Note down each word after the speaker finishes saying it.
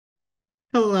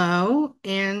Hello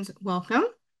and welcome.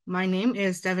 My name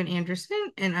is Devin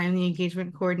Anderson, and I'm the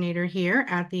engagement coordinator here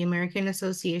at the American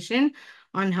Association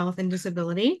on Health and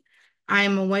Disability. I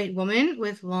am a white woman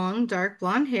with long, dark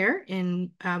blonde hair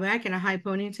in back in a high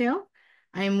ponytail.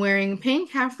 I am wearing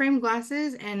pink half-frame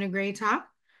glasses and a gray top.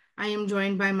 I am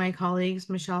joined by my colleagues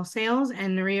Michelle Sales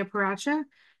and Maria Paracha,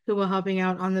 who will helping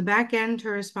out on the back end to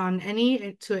respond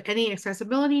to any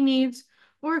accessibility needs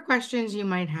or questions you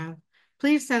might have.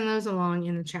 Please send those along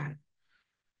in the chat.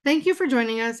 Thank you for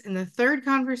joining us in the third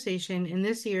conversation in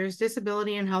this year's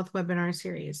Disability and Health webinar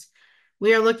series.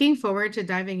 We are looking forward to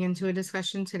diving into a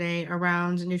discussion today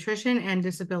around nutrition and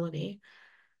disability.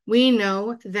 We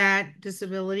know that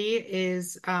disability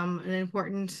is an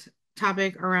important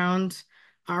topic around,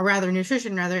 or rather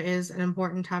nutrition rather is an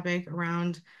important topic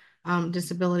around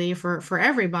disability for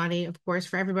everybody, of course,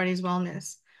 for everybody's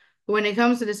wellness. But when it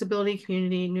comes to disability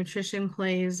community, nutrition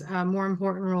plays a more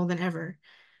important role than ever.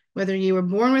 Whether you were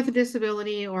born with a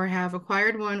disability or have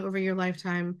acquired one over your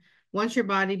lifetime, once your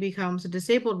body becomes a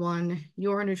disabled one,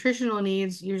 your nutritional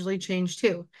needs usually change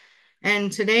too.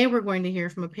 And today we're going to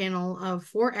hear from a panel of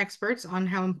 4 experts on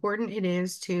how important it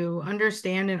is to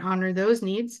understand and honor those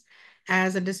needs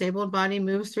as a disabled body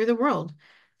moves through the world,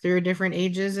 through different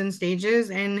ages and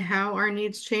stages, and how our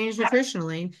needs change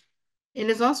nutritionally. It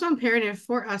is also imperative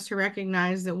for us to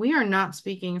recognize that we are not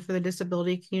speaking for the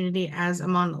disability community as a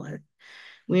monolith.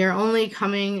 We are only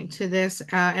coming to this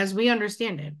as we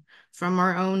understand it from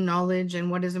our own knowledge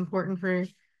and what is important for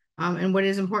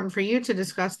you to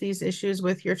discuss these issues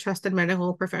with your trusted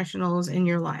medical professionals in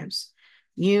your lives.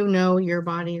 You know your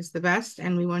bodies the best,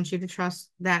 and we want you to trust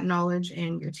that knowledge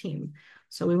and your team.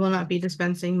 So we will not be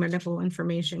dispensing medical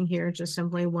information here, just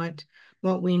simply what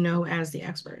we know as the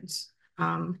experts.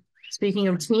 Speaking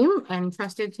of team and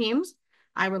trusted teams,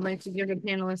 I would like to give the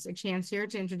panelists a chance here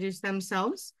to introduce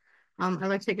themselves. I'd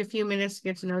like to take a few minutes to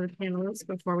get to know the panelists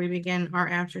before we begin our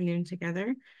afternoon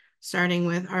together, starting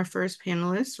with our first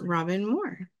panelist, Robin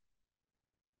Moore.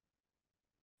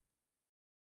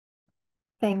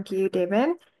 Thank you,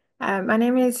 Devin. My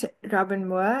name is Robin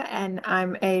Moore, and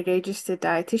I'm a registered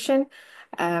dietitian.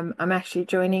 I'm actually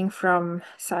joining from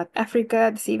South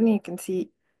Africa this evening. You can see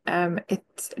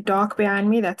it's dark behind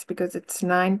me. That's because it's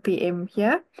 9 p.m.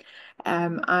 here.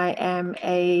 I am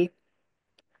a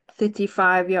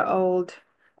 35-year-old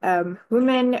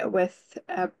woman with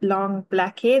long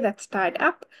black hair that's tied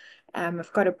up.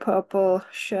 I've got a purple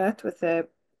shirt with a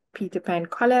Peter Pan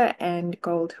collar and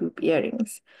gold hoop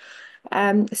earrings.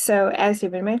 So as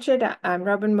you've mentioned, I'm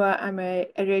Robin Moore. I'm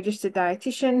a registered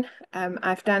dietitian.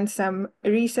 I've done some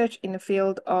research in the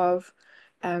field of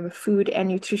food and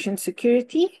nutrition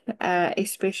security,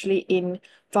 especially in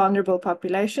vulnerable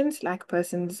populations like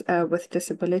persons with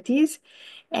disabilities.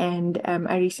 And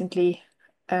I recently,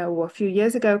 a few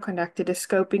years ago, conducted a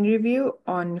scoping review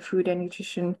on food and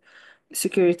nutrition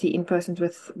security in persons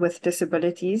with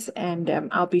disabilities. And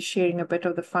I'll be sharing a bit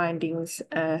of the findings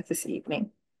this evening.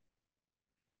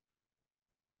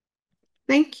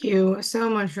 Thank you so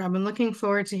much, Robin. Looking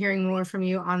forward to hearing more from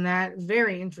you on that.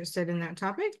 Very interested in that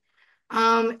topic.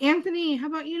 Anthony, how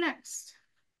about you next?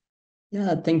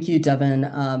 Yeah, thank you, Devin.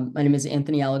 My name is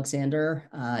Anthony Alexander.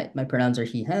 My pronouns are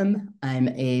he, him. I'm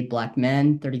a Black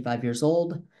man, 35 years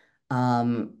old,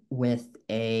 with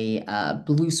a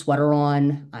blue sweater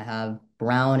on. I have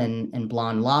brown and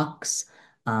blonde locks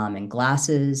and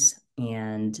glasses.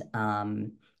 And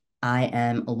I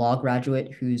am a law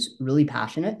graduate who's really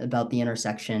passionate about the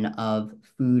intersection of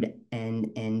food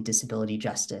and disability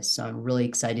justice. So I'm really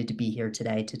excited to be here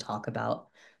today to talk about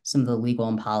some of the legal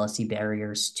and policy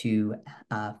barriers to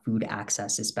food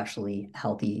access, especially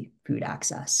healthy food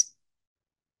access.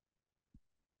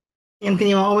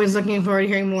 Anthony, I'm always looking forward to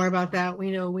hearing more about that. We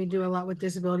know we do a lot with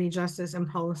disability justice and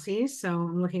policies, so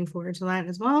I'm looking forward to that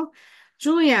as well.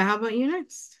 Julia, how about you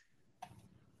next?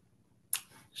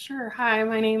 Sure. Hi,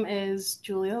 my name is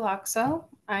Julia Loxo.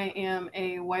 I am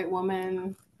a white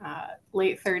woman,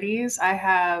 late 30s. I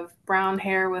have brown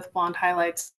hair with blonde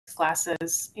highlights,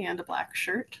 glasses, and a black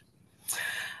shirt.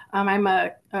 I'm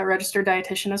a registered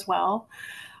dietitian as well.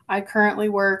 I currently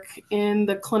work in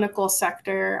the clinical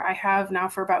sector. I have now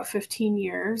for about 15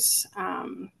 years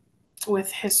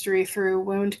with history through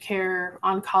wound care,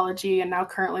 oncology, and now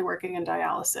currently working in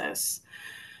dialysis.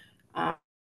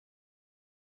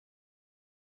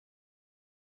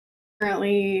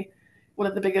 Currently, one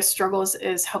of the biggest struggles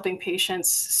is helping patients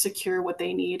secure what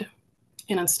they need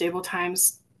in unstable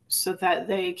times so that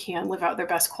they can live out their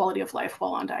best quality of life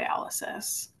while on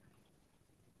dialysis.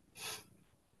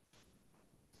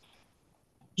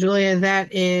 Julia, that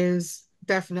is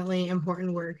definitely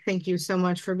important work. Thank you so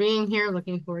much for being here.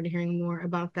 Looking forward to hearing more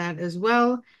about that as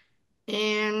well.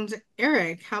 And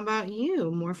Eric, how about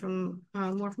you? More from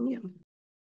you.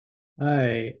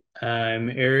 Hi, I'm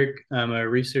Eric. I'm a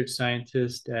research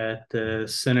scientist at the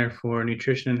Center for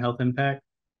Nutrition and Health Impact.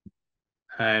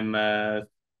 I'm a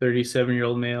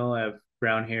 37-year-old male. I have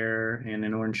brown hair and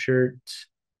an orange shirt.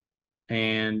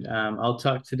 And I'll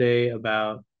talk today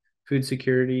about food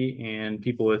security and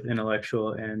people with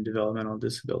intellectual and developmental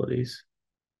disabilities.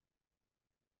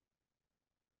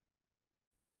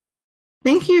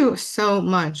 Thank you so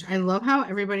much. I love how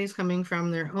everybody's coming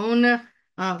from their own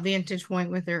vantage point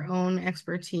with their own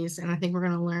expertise, and I think we're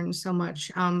going to learn so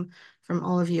much from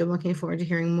all of you. I'm looking forward to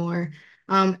hearing more.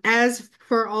 As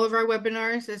for all of our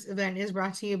webinars, this event is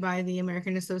brought to you by the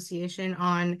American Association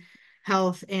on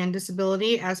Health and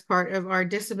Disability as part of our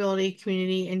Disability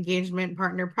Community Engagement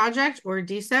Partner Project, or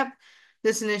DCEPP.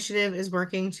 This initiative is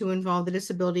working to involve the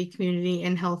disability community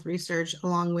in health research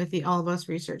along with the All of Us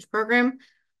research program.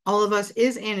 All of Us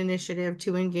is an initiative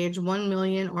to engage 1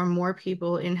 million or more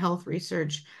people in health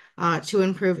research to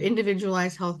improve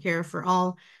individualized healthcare for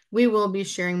all. We will be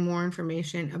sharing more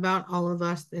information about All of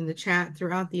Us in the chat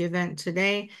throughout the event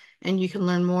today, and you can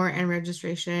learn more, and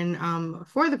registration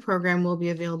for the program will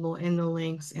be available in the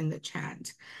links in the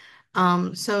chat.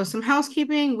 So some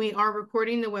housekeeping, we are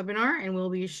recording the webinar and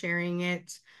we'll be sharing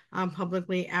it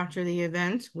publicly after the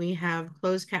event. We have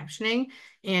closed captioning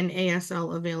and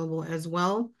ASL available as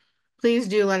well. Please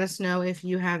do let us know if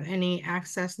you have any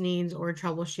access needs or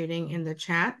troubleshooting in the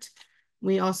chat.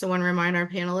 We also want to remind our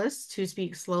panelists to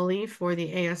speak slowly for the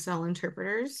ASL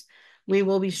interpreters. We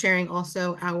will be sharing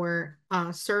also our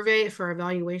survey for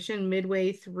evaluation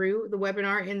midway through the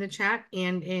webinar in the chat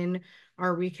and in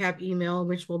our recap email,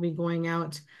 which will be going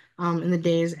out in the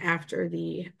days after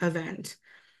the event.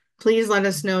 Please let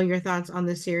us know your thoughts on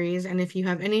the series, and if you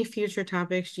have any future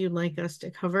topics you'd like us to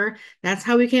cover. That's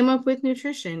how we came up with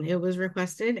nutrition. It was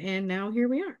requested, and now here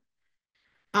we are.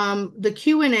 The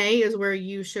Q&A is where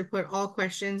you should put all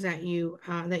questions that you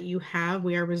have.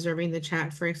 We are reserving the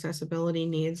chat for accessibility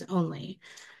needs only.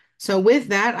 So with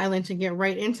that, I'd like to get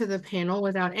right into the panel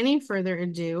without any further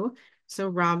ado. So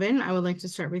Robin, I would like to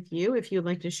start with you if you'd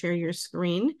like to share your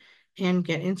screen and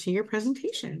get into your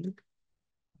presentation.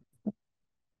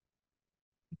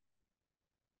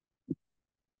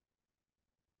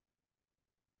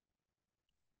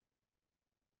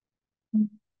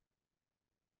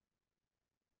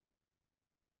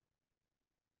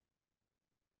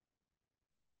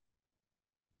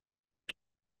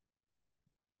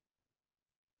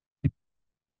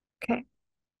 Okay.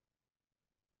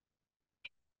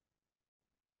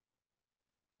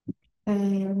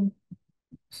 Um,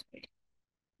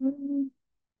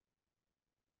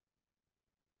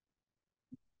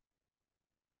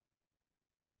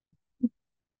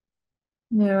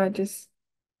 no, I just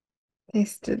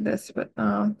tested this, but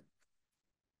now.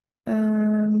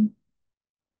 Um,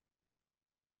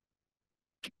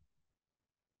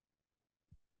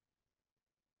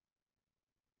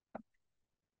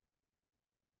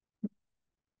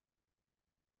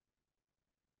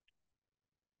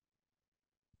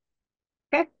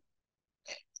 okay.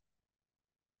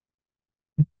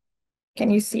 Can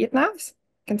you see it now?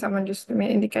 Can someone just give me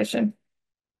an indication?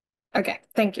 Okay,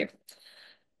 thank you.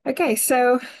 Okay,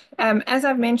 so as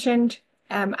I've mentioned,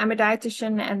 I'm a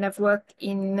dietitian and I've worked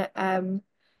in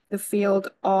the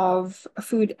field of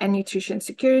food and nutrition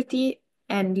security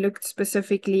and looked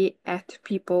specifically at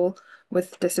people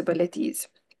with disabilities.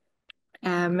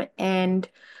 And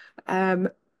I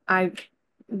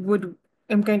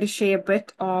am going to share a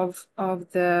bit of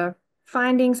the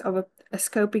findings of a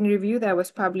scoping review that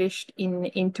was published in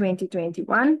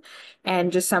 2021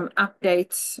 and just some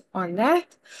updates on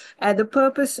that. The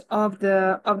purpose of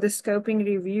the scoping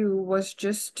review was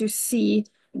just to see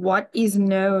what is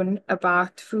known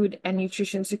about food and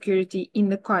nutrition security in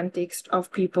the context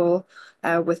of people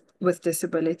with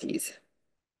disabilities.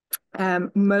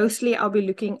 Mostly I'll be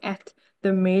looking at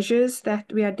the measures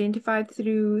that we identified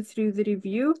through the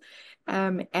review,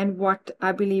 and what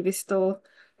I believe is still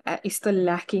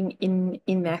lacking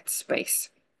in that space.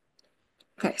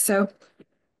 Okay, so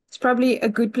it's probably a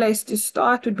good place to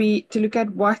start would be to look at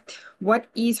what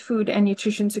is food and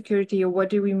nutrition security, or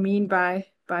what do we mean by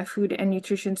food and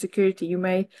nutrition security. You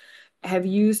may have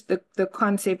used the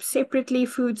concept separately,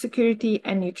 food security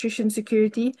and nutrition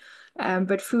security,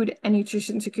 but food and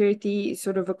nutrition security is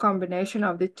sort of a combination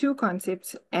of the two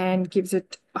concepts and gives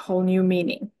it a whole new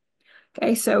meaning.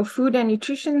 Okay, so food and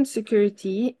nutrition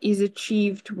security is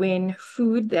achieved when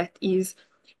food that is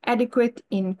adequate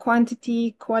in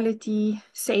quantity, quality,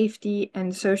 safety,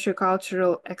 and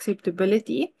sociocultural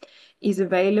acceptability, is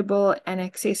available and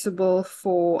accessible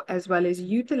for, as well as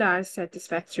utilized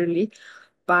satisfactorily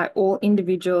by all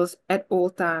individuals at all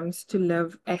times to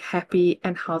live a happy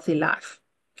and healthy life.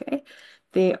 Okay.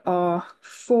 There are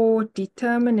 4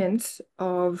 determinants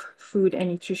of food and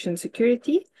nutrition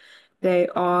security. They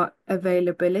are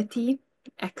availability,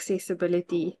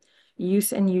 accessibility,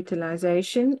 use and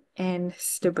utilization, and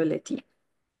stability.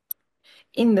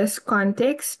 In this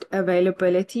context,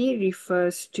 availability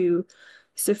refers to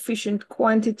sufficient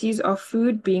quantities of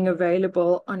food being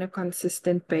available on a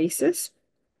consistent basis.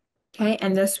 Okay,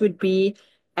 and this would be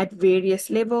at various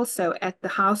levels, so at the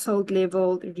household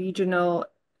level, regional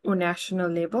or national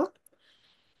level.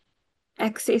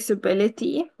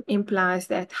 Accessibility implies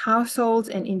that households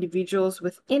and individuals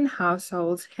within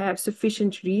households have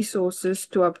sufficient resources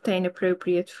to obtain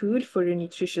appropriate food for a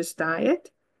nutritious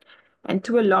diet. And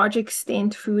to a large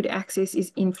extent, food access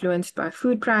is influenced by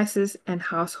food prices and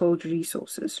household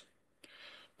resources.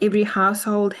 Every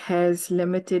household has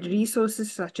limited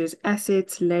resources such as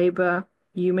assets, labor,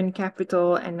 human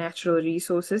capital, and natural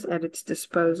resources at its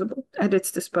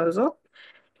disposal.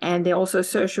 And there are also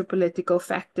social-political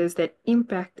factors that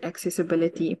impact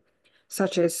accessibility,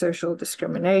 such as social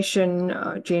discrimination,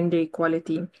 gender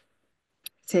equality,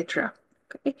 etc.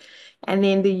 Okay. And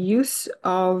then the use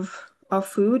of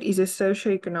food is a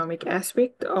socioeconomic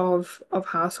aspect of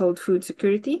household food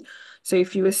security. So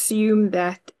if you assume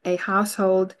that a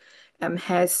household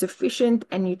has sufficient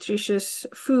and nutritious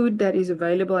food that is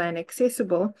available and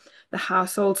accessible, the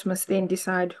households must then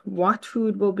decide what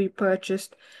food will be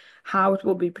purchased, how it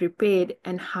will be prepared,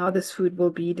 and how this food will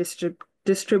be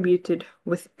distributed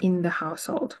within the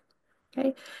household.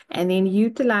 Okay, and then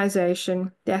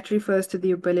utilization, that refers to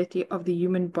the ability of the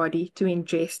human body to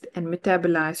ingest and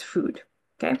metabolize food.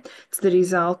 Okay, it's the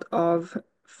result of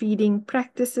feeding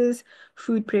practices,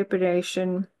 food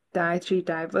preparation, dietary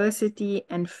diversity,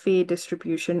 and fair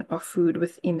distribution of food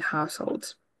within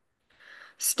households.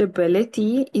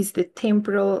 Stability is the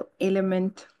temporal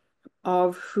element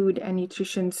of food and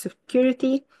nutrition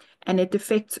security, and it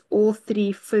affects all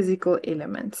 3 physical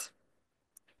elements.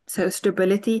 So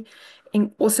stability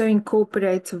also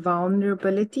incorporates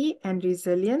vulnerability and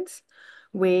resilience,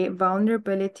 where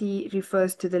vulnerability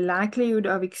refers to the likelihood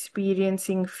of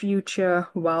experiencing future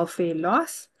welfare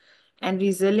loss, and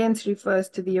resilience refers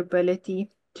to the ability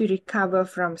to recover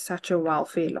from such a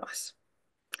welfare loss.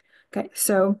 Okay,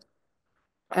 so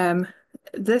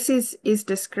this is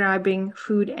describing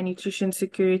food and nutrition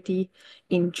security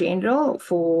in general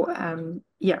for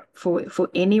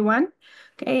anyone.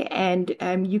 Okay,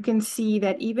 and you can see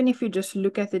that even if you just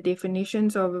look at the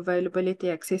definitions of availability,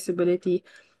 accessibility,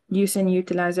 use and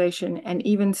utilization, and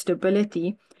even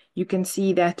stability, you can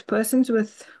see that persons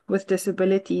with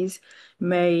disabilities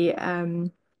may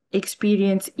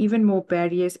experience even more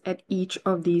barriers at each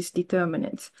of these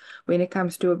determinants. When it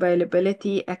comes to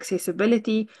availability,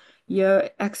 accessibility,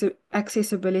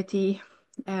 accessibility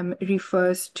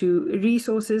refers to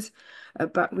resources,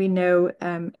 but we know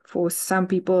for some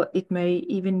people it may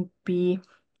even be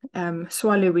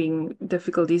swallowing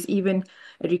difficulties, even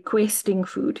requesting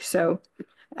food. So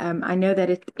I know that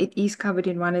it is covered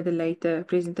in one of the later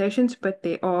presentations, but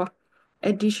there are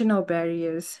additional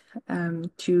barriers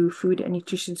to food and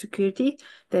nutrition security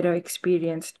that are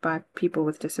experienced by people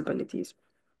with disabilities.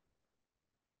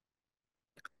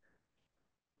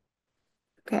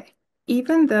 Okay.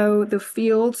 Even though the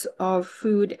fields of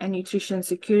food and nutrition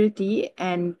security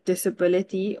and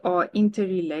disability are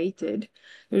interrelated,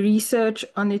 research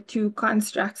on the 2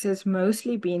 constructs has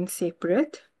mostly been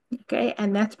separate. Okay,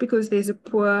 and that's because there's a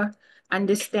poor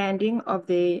understanding of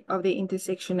the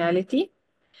intersectionality.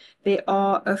 There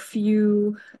are a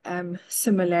few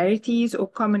similarities or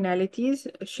commonalities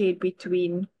shared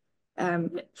between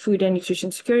food and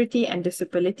nutrition security and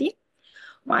disability.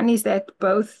 One is that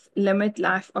both limit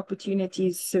life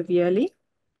opportunities severely.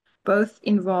 Both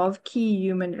involve key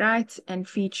human rights and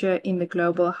feature in the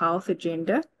global health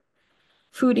agenda.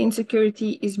 Food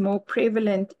insecurity is more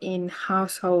prevalent in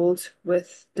households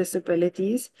with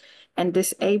disabilities, and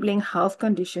disabling health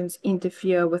conditions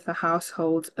interfere with the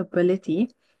household's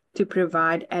ability to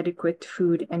provide adequate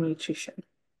food and nutrition.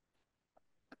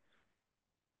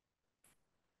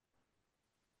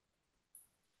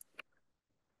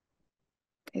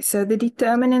 Okay, so the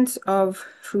determinants of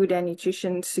food and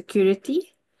nutrition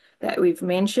security that we've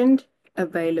mentioned: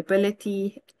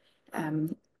 availability,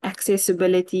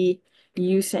 accessibility,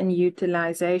 use and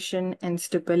utilization, and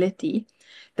stability.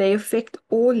 They affect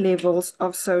all levels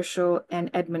of social and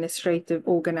administrative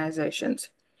organizations.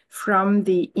 from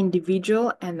the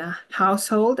individual and the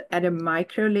household at a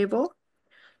micro level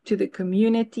to the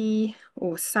community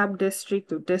or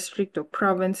sub-district or district or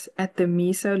province at the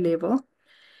meso level,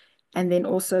 and then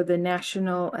also the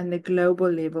national and the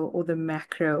global level or the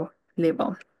macro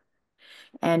level.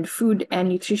 And food and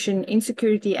nutrition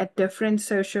insecurity at different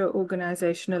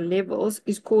socio-organizational levels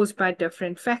is caused by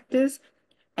different factors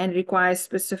and requires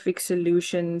specific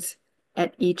solutions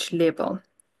at each level.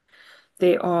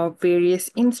 There are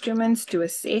various instruments to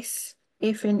assess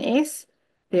FNS.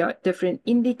 There are different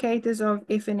indicators of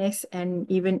FNS and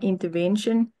even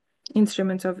intervention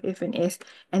instruments of FNS,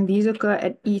 and these occur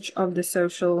at each of the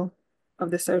social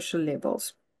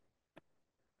levels.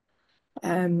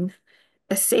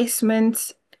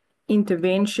 Assessments,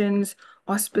 interventions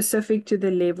are specific to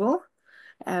the level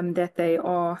that they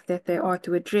are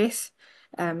to address.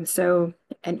 So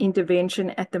an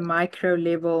intervention at the micro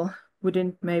level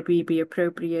wouldn't maybe be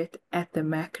appropriate at the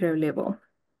macro level.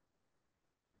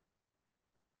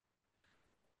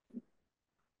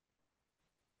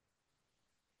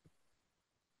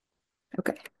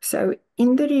 Okay, so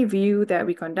in the review that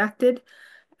we conducted,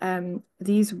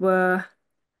 these were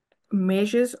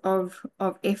measures of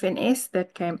FNS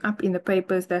that came up in the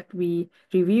papers that we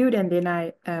reviewed, and then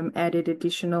I added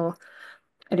additional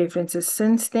references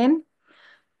since then.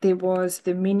 There was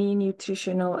the mini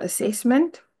nutritional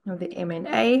assessment, or the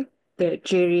MNA, the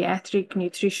geriatric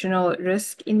nutritional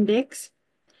risk index,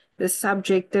 the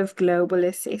subjective global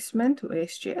assessment, or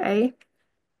SGA,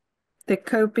 the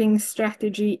coping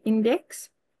strategy index,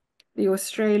 the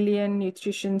Australian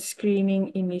Nutrition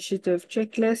Screening Initiative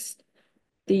checklist,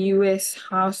 the US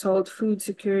Household Food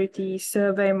Security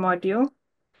Survey module,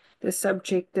 the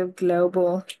subjective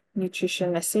global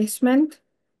nutrition assessment,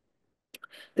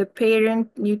 the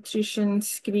parent nutrition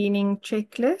screening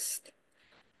checklist,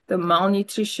 the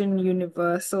malnutrition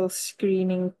universal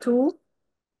screening tool,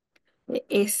 the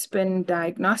ESPN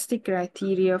diagnostic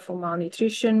criteria for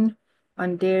malnutrition,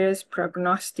 Ondera's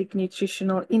prognostic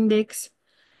nutritional index,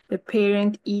 the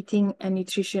parent eating and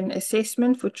nutrition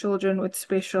assessment for children with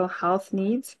special health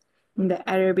needs, and the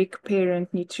Arabic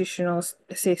parent nutritional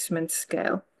assessment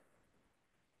scale.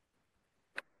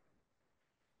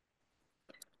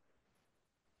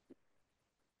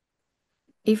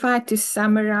 If I had to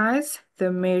summarize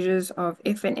the measures of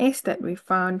FNS that we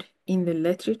found in the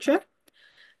literature,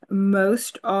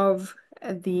 most of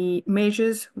the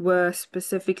measures were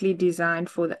specifically designed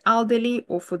for the elderly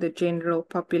or for the general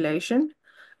population.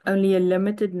 Only a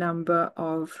limited number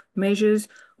of measures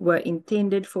were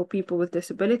intended for people with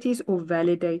disabilities or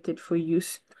validated for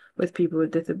use with people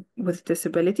with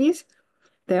disabilities.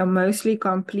 They are mostly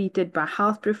completed by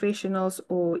health professionals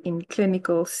or in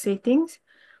clinical settings,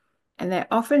 and they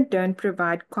often don't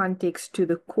provide context to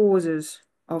the causes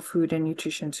of food and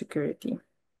nutrition security.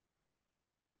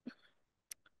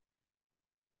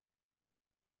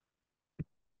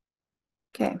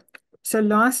 Okay, so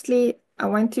lastly, I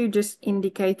want to just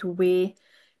indicate where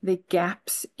the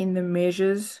gaps in the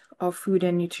measures of food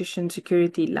and nutrition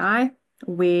security lie,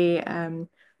 where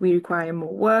we require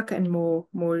more work and more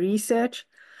research.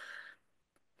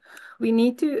 We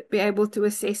need to be able to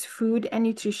assess food and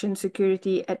nutrition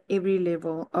security at every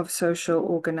level of social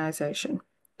organization.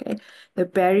 Okay. The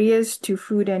barriers to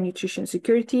food and nutrition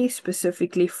security,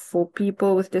 specifically for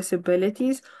people with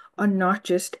disabilities, are not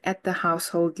just at the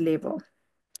household level.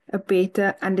 A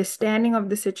better understanding of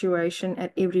the situation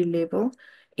at every level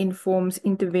informs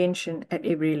intervention at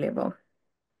every level.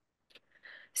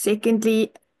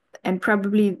 Secondly, and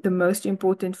probably the most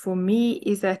important for me,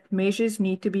 is that measures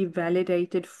need to be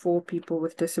validated for people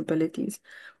with disabilities.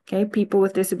 Okay, people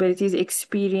with disabilities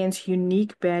experience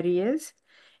unique barriers,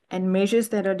 and measures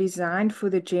that are designed for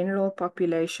the general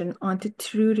population aren't a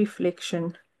true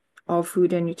reflection of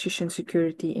food and nutrition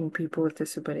security in people with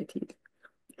disabilities.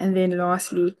 And then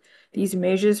lastly, these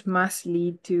measures must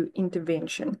lead to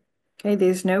intervention. Okay,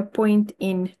 there's no point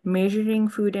in measuring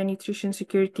food and nutrition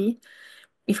security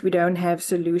if we don't have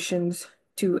solutions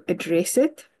to address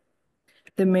it.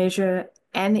 The measure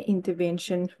and the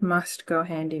intervention must go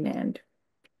hand in hand.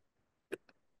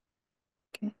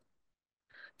 Okay.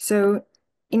 So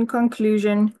in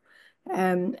conclusion,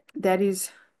 that is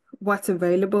what's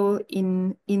available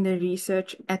in the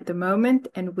research at the moment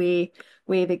and where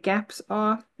the gaps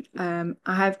are. I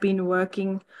have been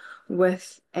working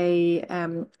with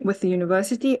the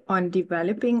university on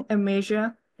developing a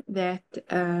measure that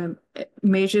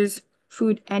measures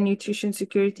food and nutrition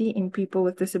security in people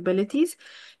with disabilities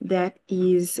that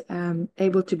is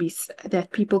able to be,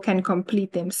 that people can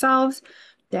complete themselves,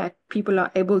 that people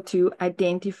are able to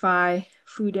identify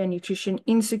food and nutrition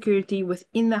insecurity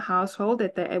within the household,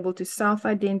 that they're able to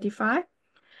self-identify.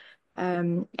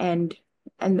 And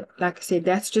like I said,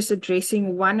 that's just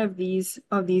addressing one of these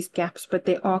gaps, but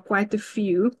there are quite a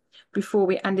few before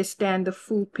we understand the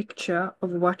full picture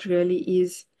of what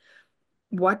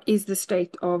is the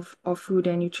state of food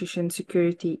and nutrition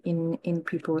security in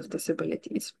people with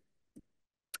disabilities.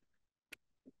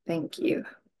 Thank you.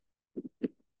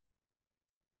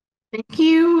 Thank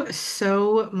you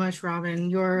so much, Robin.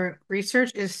 Your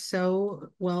research is so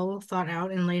well thought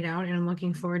out and laid out, and I'm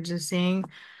looking forward to seeing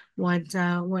what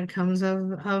comes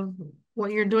of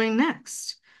what you're doing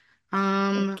next.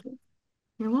 Thank you.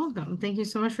 You're welcome. Thank you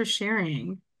so much for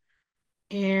sharing.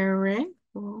 Eric,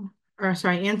 or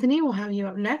sorry, Anthony, we'll have you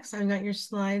up next. I've got your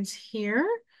slides here,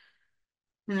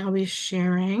 and I'll be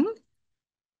sharing.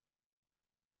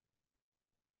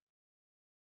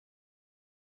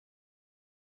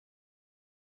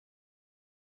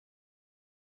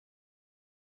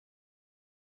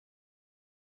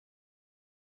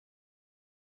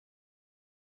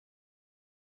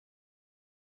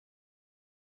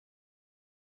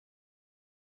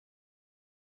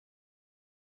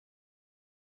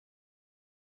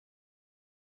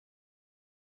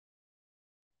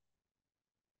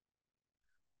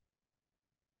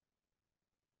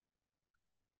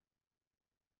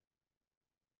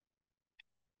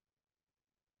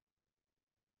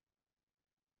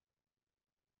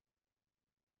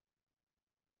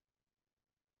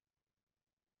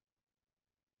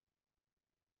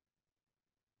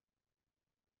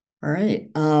 All right.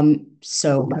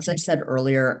 So as I said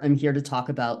earlier, I'm here to talk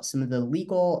about some of the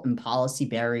legal and policy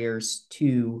barriers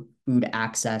to food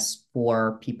access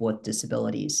for people with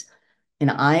disabilities. And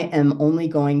I am only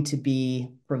going to be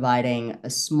providing a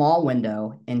small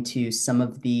window into some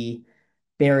of the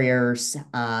barriers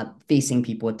facing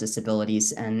people with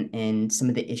disabilities and some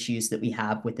of the issues that we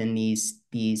have within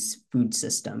these food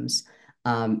systems.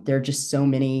 There are just so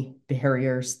many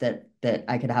barriers that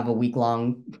I could have a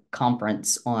week-long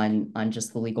conference on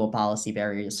just the legal policy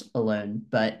barriers alone.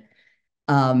 But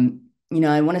I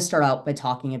want to start out by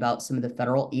talking about some of the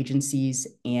federal agencies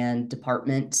and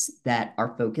departments that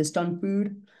are focused on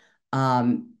food.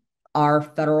 Our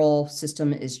federal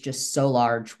system is just so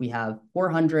large. We have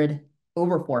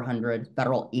over 400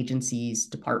 federal agencies,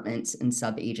 departments, and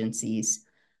sub-agencies.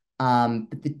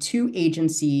 But the two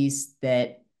agencies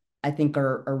that I think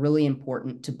are really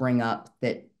important to bring up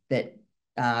that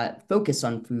focus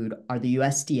on food are the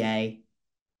USDA,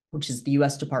 which is the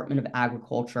U.S. Department of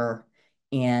Agriculture,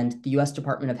 and the U.S.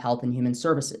 Department of Health and Human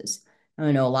Services. Now,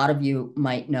 I know a lot of you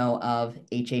might know of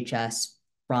HHS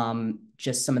from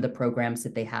just some of the programs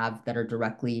that they have that are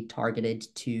directly targeted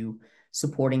to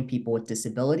supporting people with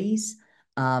disabilities.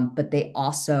 But they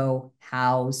also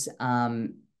house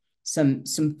some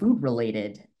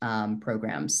food-related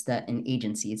programs and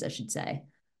agencies, I should say.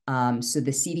 So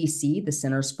the CDC, the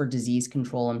Centers for Disease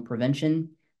Control and Prevention,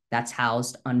 that's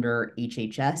housed under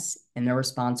HHS, and they're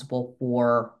responsible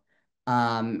for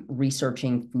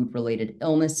researching food-related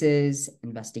illnesses,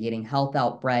 investigating health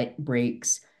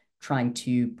outbreaks, trying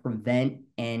to prevent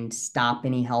and stop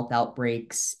any health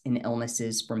outbreaks and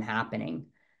illnesses from happening.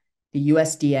 The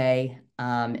USDA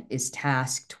is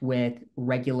tasked with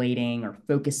regulating or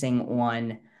focusing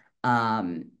on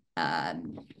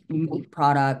meat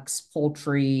products,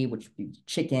 poultry, which would be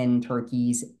chicken,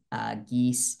 turkeys,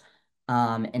 geese,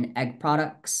 and egg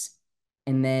products.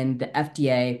 And then the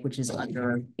FDA, which is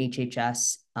under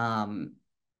HHS,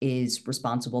 is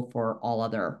responsible for all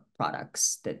other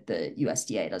products that the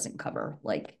USDA doesn't cover,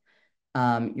 like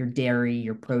your dairy,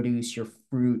 your produce, your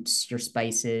fruits, your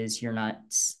spices, your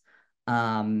nuts.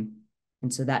 And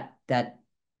so that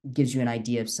gives you an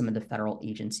idea of some of the federal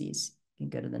agencies. You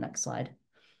can go to the next slide.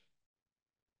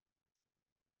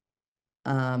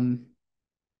 So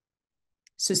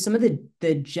some of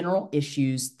the general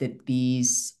issues that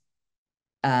these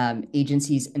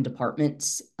agencies and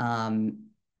departments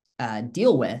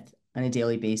deal with on a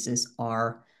daily basis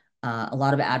are a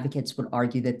lot of advocates would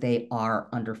argue that they are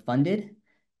underfunded,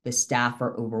 the staff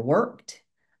are overworked,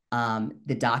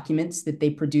 the documents that they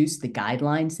produce, the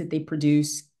guidelines that they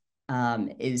produce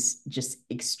is just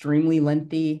extremely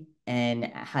lengthy and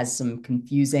has some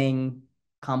confusing,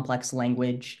 complex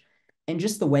language. And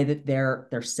just the way that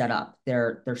they're set up,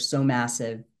 they're so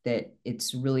massive that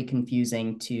it's really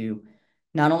confusing to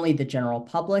not only the general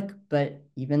public, but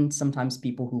even sometimes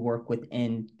people who work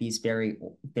within these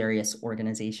various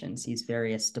organizations, these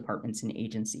various departments and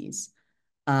agencies.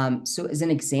 So as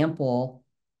an example,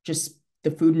 just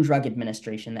the Food and Drug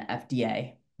Administration, the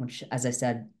FDA, which, as I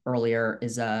said earlier,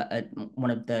 is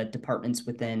one of the departments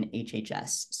within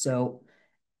HHS. So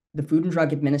the Food and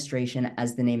Drug Administration,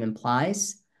 as the name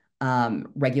implies,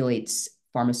 regulates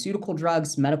pharmaceutical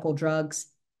drugs, medical drugs,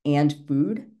 and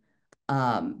food.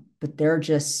 But there are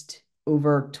just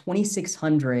over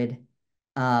 2,600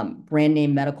 brand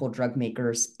name medical drug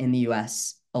makers in the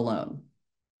US alone.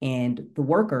 And the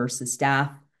workers, the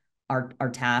staff, are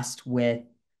tasked with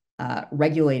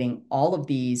regulating all of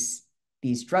these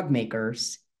drug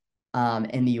makers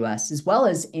in the US, as well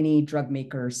as any drug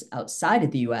makers outside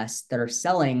of the US that are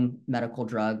selling medical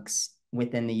drugs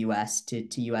within the US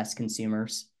to US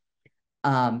consumers.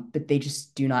 But they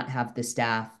just do not have the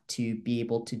staff to be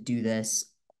able to do this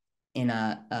in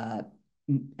a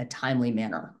timely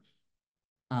manner,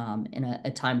 in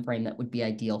a time frame that would be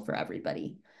ideal for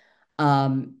everybody.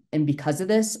 And because of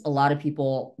this, a lot of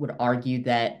people would argue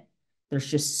that there's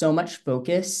just so much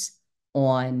focus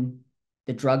on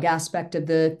the drug aspect of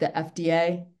the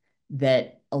FDA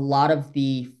that a lot of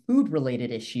the food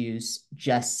related issues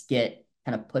just get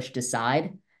kind of pushed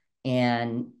aside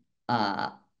and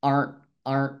aren't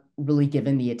really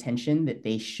given the attention that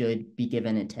they should be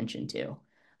given attention to.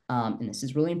 And this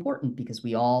is really important because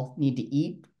we all need to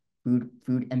eat.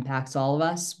 Food impacts all of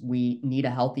us. We need a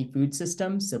healthy food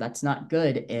system, so that's not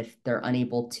good if they're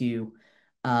unable to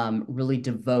really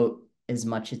devote as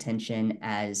much attention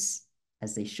as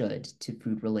they should to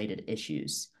food related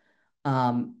issues.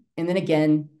 And then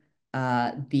again,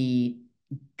 the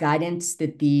guidance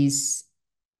that these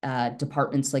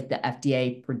departments like the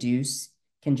FDA produce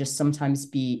can just sometimes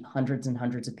be hundreds and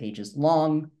hundreds of pages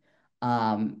long,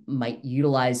 might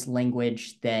utilize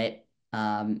language that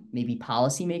maybe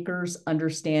policymakers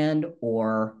understand,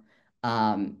 or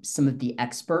some of the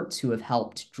experts who have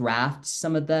helped draft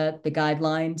some of the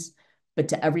guidelines. But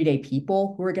to everyday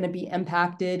people who are going to be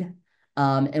impacted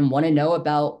and want to know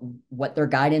about what their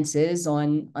guidance is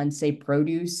on say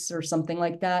produce or something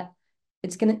like that,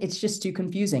 it's just too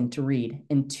confusing to read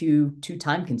and too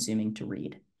time consuming to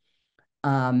read.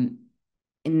 And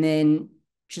then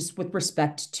just with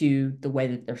respect to the way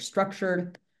that they're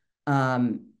structured,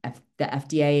 the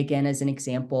FDA, again, as an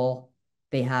example,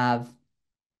 they have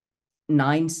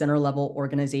 9 center level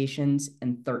organizations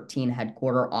and 13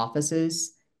 headquarter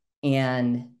offices.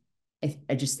 And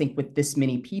I just think with this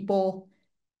many people,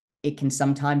 it can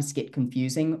sometimes get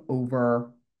confusing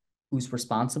over who's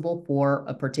responsible for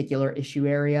a particular issue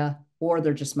area, or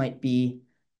there just might be,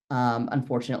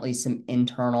 unfortunately, some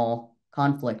internal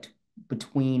conflict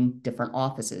between different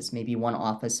offices. Maybe one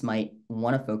office might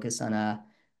want to focus on a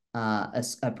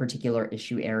particular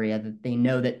issue area that they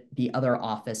know that the other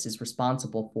office is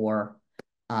responsible for,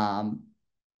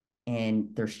 and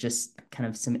there's just kind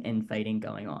of some infighting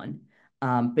going on.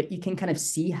 But you can kind of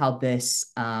see how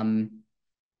this can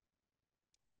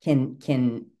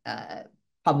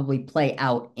probably play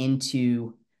out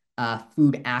into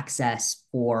food access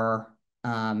for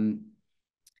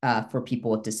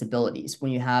people with disabilities.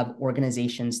 When you have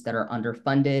organizations that are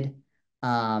underfunded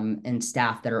and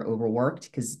staff that are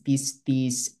overworked, because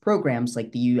these programs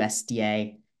like the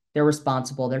USDA,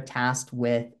 they're tasked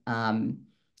with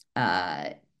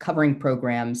covering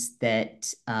programs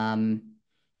that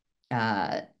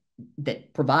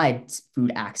that provides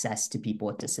food access to people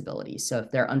with disabilities. So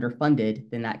if they're underfunded,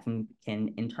 then that can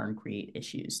in turn create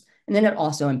issues. And then it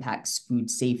also impacts food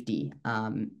safety.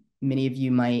 Many of you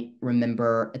might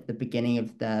remember at the beginning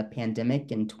of the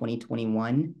pandemic in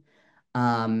 2021,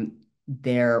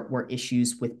 there were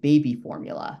issues with baby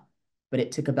formula, but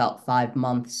it took about 5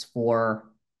 months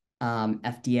for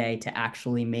FDA to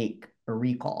actually make a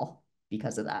recall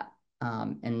because of that.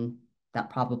 And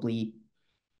that probably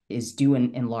is due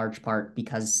in large part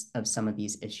because of some of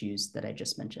these issues that I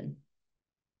just mentioned.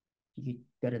 You could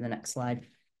go to the next slide.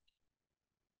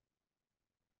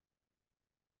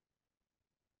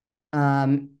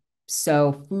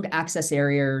 So food access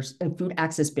barriers,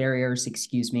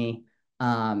 excuse me,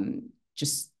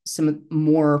 just some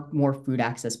more food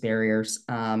access barriers.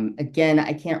 Again,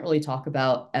 I can't really talk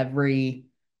about every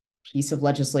piece of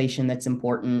legislation that's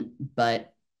important,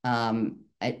 but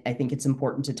I think it's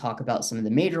important to talk about some of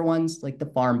the major ones, like the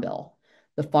Farm Bill.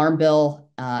 The Farm Bill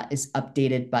is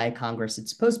updated by Congress.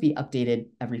 It's supposed to be updated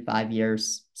every 5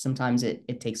 years. Sometimes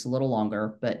it takes a little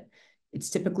longer, but it's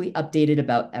typically updated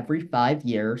about every 5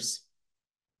 years.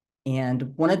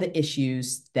 And one of the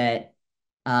issues that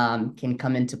can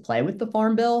come into play with the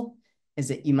Farm Bill is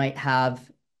that you might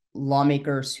have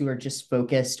lawmakers who are just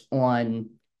focused on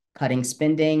cutting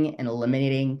spending and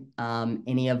eliminating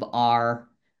any of our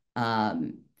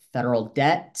federal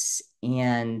debts.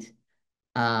 And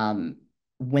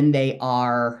when they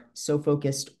are so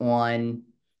focused on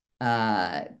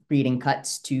creating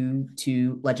cuts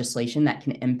to legislation that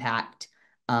can impact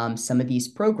some of these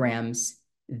programs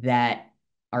that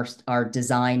are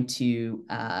designed to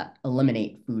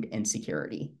eliminate food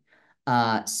insecurity.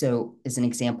 So as an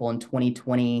example, in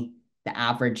 2020, the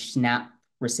average SNAP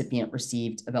recipient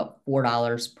received about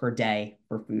 $4 per day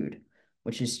for food,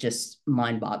 which is just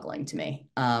mind-boggling to me.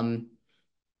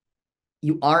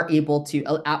 You are able to,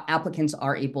 applicants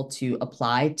are able to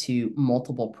apply to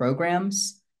multiple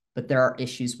programs, but there are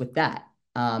issues with that.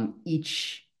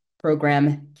 Each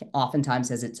program oftentimes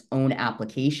has its own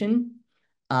application.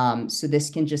 So this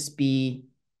can just be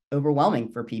overwhelming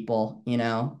for people,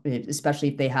 especially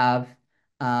if they have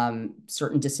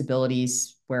certain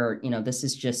disabilities where, this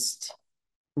is just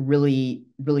really,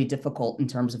 really difficult in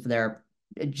terms of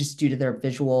just due to their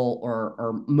visual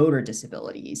or motor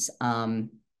disabilities.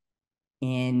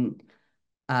 And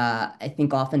I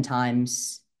think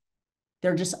oftentimes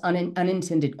there are just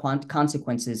unintended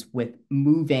consequences with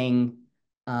moving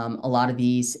a lot of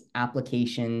these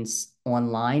applications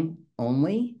online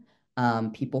only.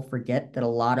 People forget that a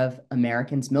lot of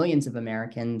Americans, millions of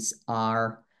Americans,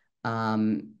 are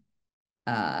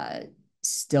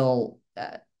still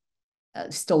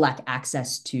lack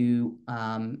access to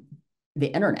the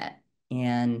internet.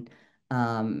 And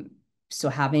so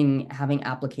having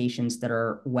applications that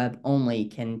are web only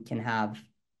can have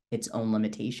its own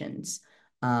limitations.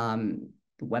 The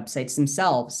websites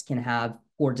themselves can have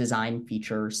poor design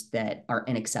features that are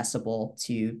inaccessible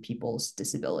to people's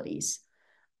disabilities.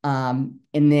 And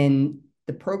then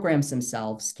the programs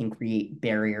themselves can create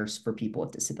barriers for people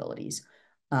with disabilities.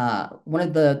 One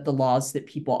of the laws that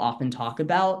people often talk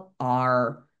about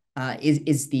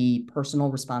is the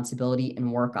Personal Responsibility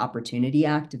and Work Opportunity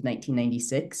Act of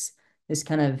 1996. This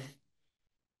kind of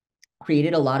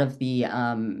created a lot of the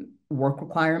work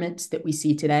requirements that we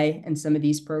see today in some of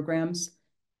these programs.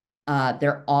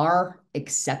 There are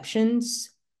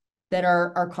exceptions that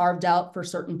are carved out for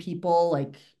certain people,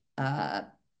 like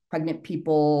pregnant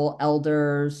people,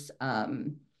 elders,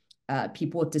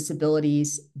 people with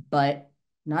disabilities, but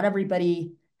not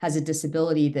everybody has a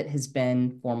disability that has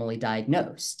been formally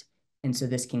diagnosed. And so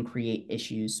this can create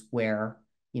issues where,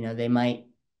 they might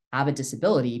have a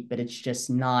disability, but it's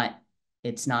not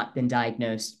been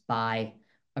diagnosed by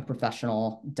a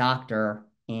professional doctor.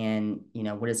 And,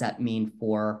 what does that mean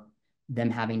for them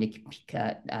having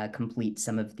to complete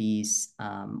some of these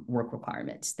work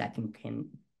requirements that can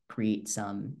create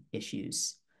some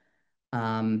issues.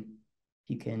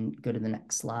 You can go to the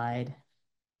next slide.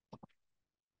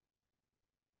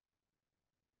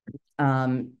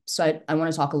 So I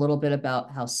want to talk a little bit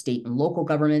about how state and local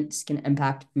governments can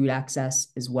impact food access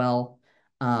as well,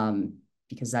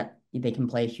 because they can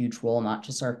play a huge role, not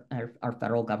just our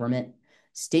federal government.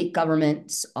 State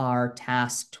governments are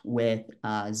tasked with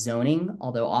zoning,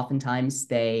 although oftentimes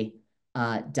they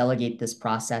delegate this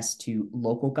process to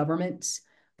local governments.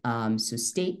 So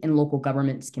state and local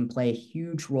governments can play a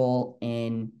huge role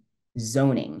in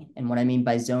zoning. And what I mean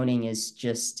by zoning is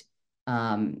just,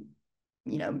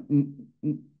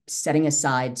 setting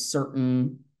aside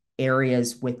certain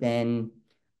areas within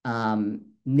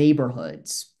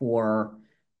neighborhoods for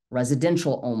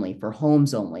residential only, for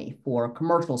homes only, for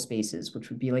commercial spaces, which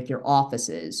would be like your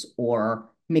offices, or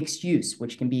mixed use,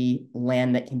 which can be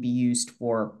land that can be used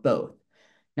for both.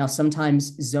 Now,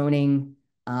 sometimes zoning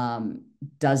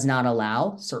does not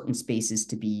allow certain spaces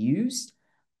to be used.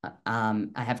 I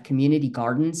have community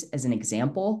gardens as an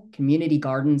example. Community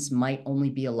gardens might only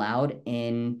be allowed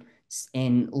in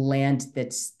land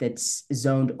that's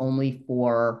zoned only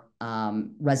for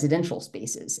residential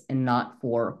spaces and not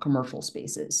for commercial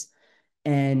spaces.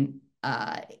 And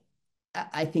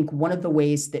I think one of the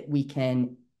ways that we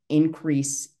can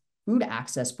increase food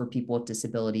access for people with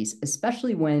disabilities,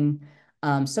 especially when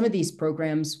some of these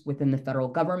programs within the federal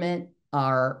government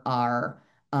are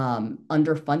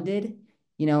underfunded,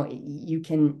 you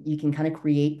can kind of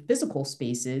create physical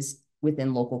spaces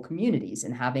within local communities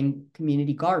and having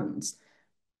community gardens.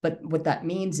 But what that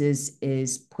means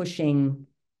is pushing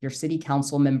your city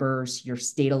council members, your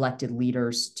state elected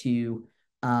leaders to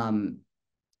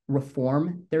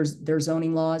reform their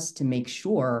zoning laws to make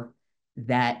sure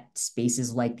that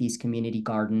spaces like these community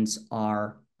gardens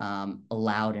are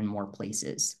allowed in more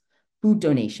places. Food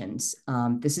donations.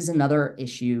 This is another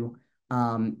issue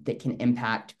that can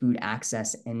impact food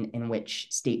access in which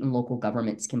state and local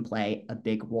governments can play a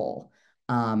big role.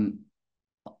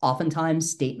 Oftentimes,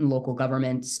 state and local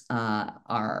governments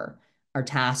are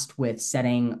tasked with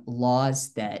setting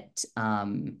laws that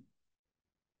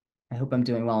I hope I'm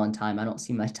doing well on time. I don't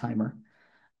see my timer.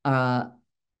 Are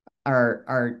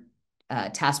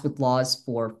tasked with laws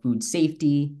for food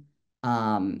safety,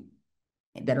 um,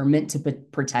 that are meant to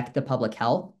protect the public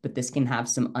health, but this can have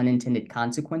some unintended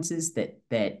consequences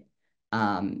that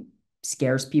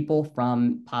scares people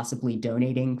from possibly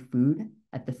donating food.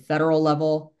 At the federal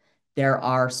level, there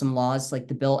are some laws like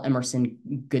the Bill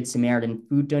Emerson Good Samaritan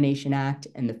Food Donation Act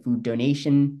and the Food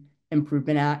Donation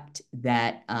Improvement Act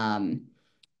that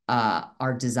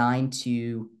are designed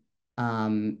to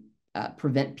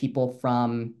prevent people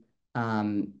from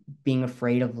being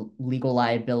afraid of legal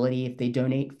liability if they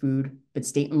donate food. But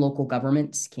state and local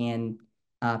governments can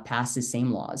pass the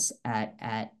same laws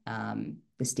at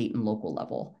the state and local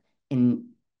level, and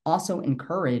also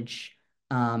encourage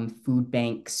food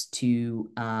banks to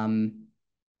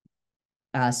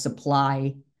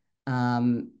supply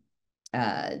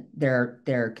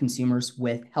their consumers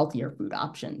with healthier food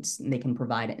options, and they can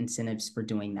provide incentives for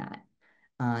doing that.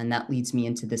 And that leads me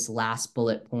into this last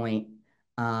bullet point,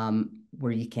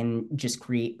 where you can just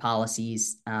create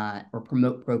policies or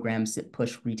promote programs that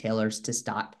push retailers to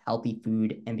stock healthy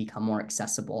food and become more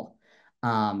accessible.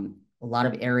 A lot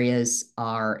of areas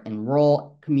are in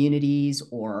rural communities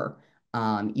or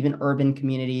even urban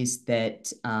communities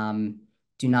that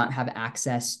do not have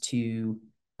access to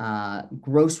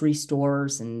grocery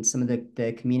stores, and some of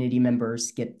the community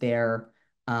members get their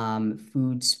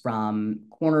foods from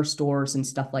corner stores and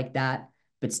stuff like that.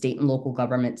 But state and local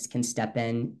governments can step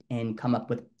in and come up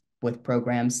with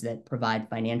programs that provide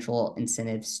financial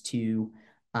incentives to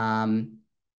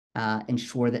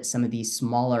ensure that some of these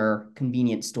smaller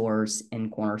convenience stores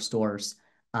and corner stores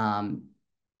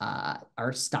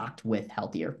are stocked with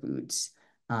healthier foods.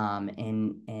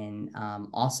 And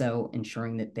also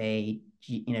ensuring that they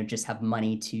just have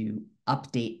money to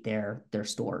update their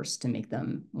stores to make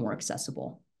them more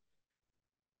accessible.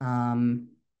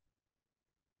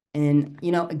 And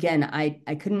again,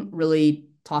 I couldn't really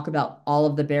talk about all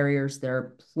of the barriers. There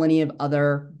are plenty of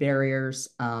other barriers.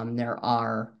 There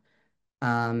are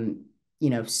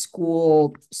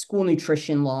school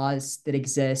nutrition laws that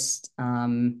exist,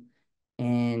 and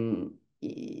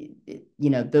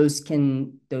those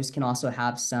can also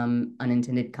have some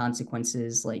unintended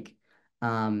consequences, like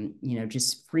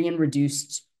just free and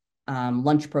reduced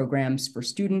lunch programs for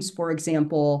students, for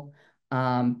example.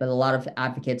 But a lot of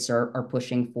advocates are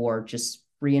pushing for just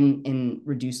free and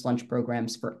reduced lunch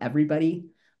programs for everybody,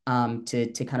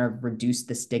 to kind of reduce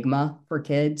the stigma for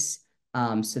kids,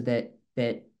 so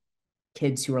that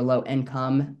kids who are low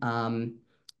income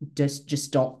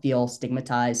just don't feel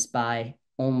stigmatized by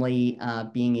only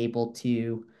being able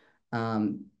to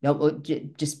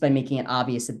just by making it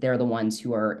obvious that they're the ones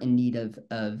who are in need of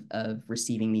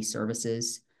receiving these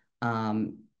services.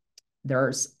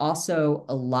 There's also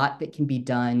a lot that can be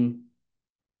done.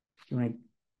 If you want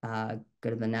to go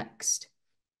to the next,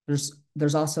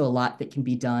 there's also a lot that can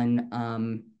be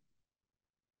done,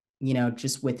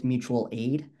 just with mutual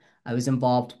aid. I was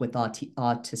involved with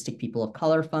Autistic People of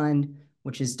Color Fund,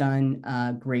 which has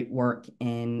done great work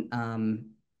in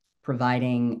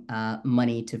providing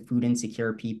money to food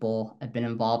insecure people. I've been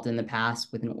involved in the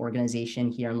past with an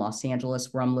organization here in Los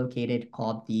Angeles where I'm located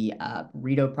called the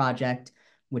Burrito Project,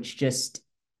 which just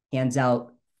hands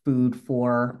out food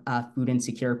for food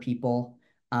insecure people.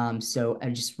 So I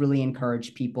just really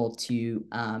encourage people to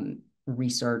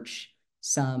research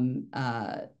some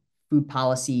food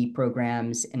policy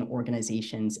programs and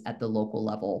organizations at the local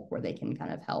level where they can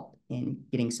kind of help in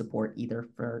getting support either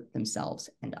for themselves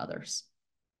and others.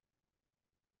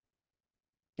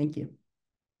 Thank you.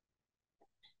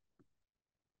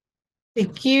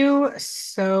 Thank you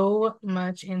so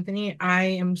much, Anthony. I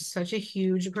am such a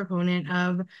huge proponent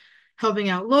of helping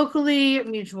out locally,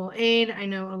 mutual aid. I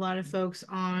know a lot of folks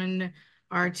on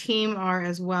our team are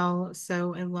as well,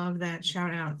 so I love that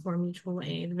shout out for mutual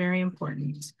aid. Very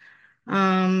important.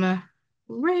 Great.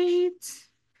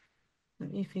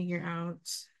 Let me figure out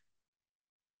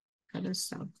how to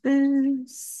stop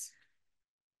this.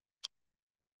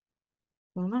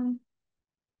 Hold on.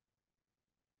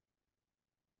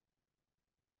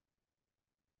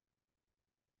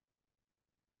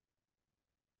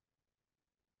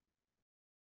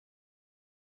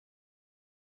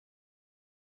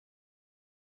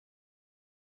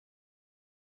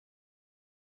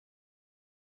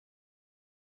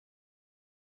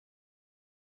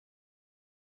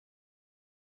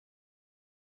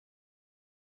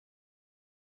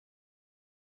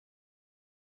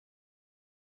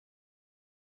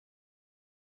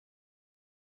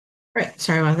 Right,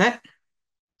 sorry about that.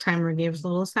 Timer gave us a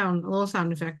little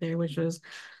sound effect there, which was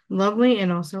lovely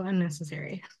and also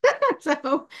unnecessary.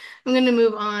 So I'm going to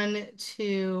move on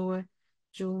to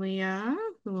Julia,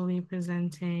 who will be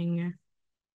presenting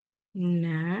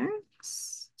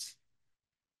next.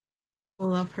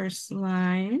 pull up her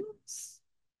slides.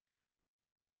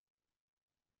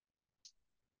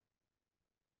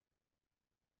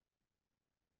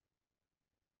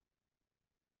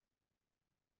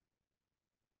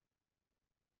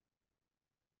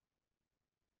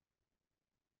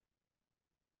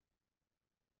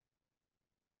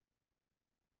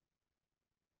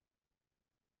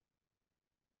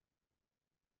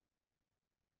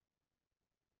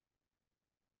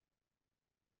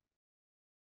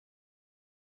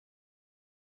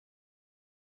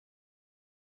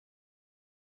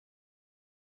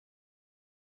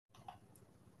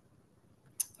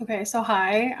 Okay, so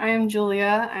hi, I am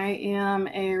Julia. I am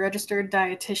a registered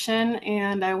dietitian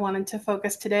and I wanted to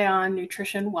focus today on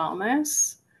nutrition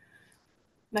wellness.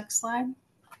 Next slide.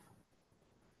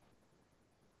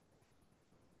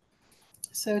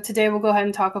 So today we'll go ahead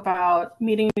and talk about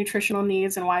meeting nutritional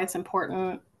needs and why it's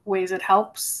important, ways it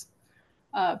helps,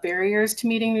 barriers to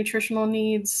meeting nutritional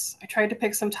needs. I tried to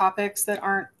pick some topics that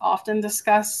aren't often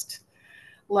discussed,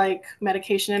 like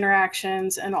medication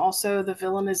interactions and also the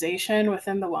villainization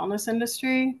within the wellness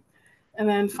industry. And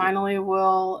then finally,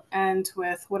 we'll end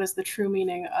with what is the true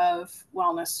meaning of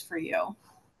wellness for you.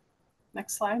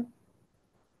 Next slide.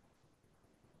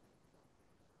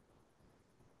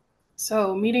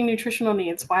 So meeting nutritional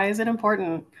needs, why is it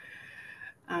important?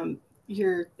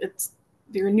 Your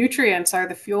nutrients are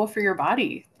the fuel for your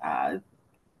body.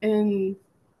 And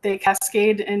they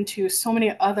cascade into so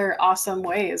many other awesome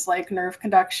ways, like nerve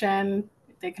conduction.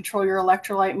 They control your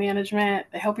electrolyte management.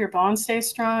 They help your bones stay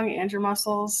strong and your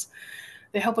muscles.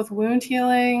 They help with wound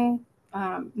healing.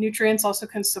 Nutrients also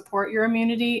can support your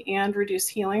immunity and reduce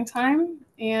healing time.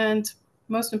 And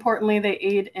most importantly, they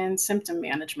aid in symptom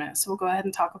management. So we'll go ahead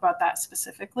and talk about that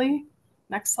specifically.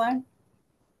 Next slide.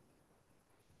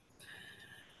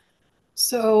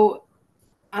 So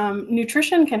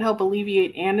nutrition can help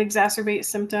alleviate and exacerbate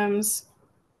symptoms.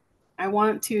 I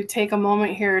want to take a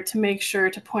moment here to make sure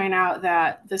to point out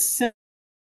that the symptoms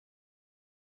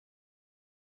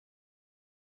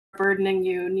burdening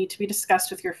you need to be discussed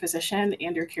with your physician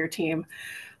and your care team.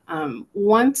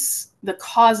 Once the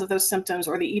cause of those symptoms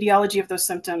or the etiology of those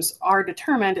symptoms are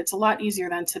determined, it's a lot easier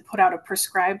then to put out a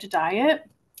prescribed diet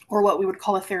or what we would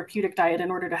call a therapeutic diet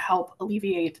in order to help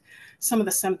alleviate some of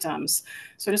the symptoms.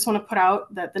 So I just want to put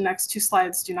out that the next two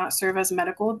slides do not serve as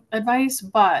medical advice,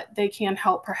 but they can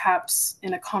help perhaps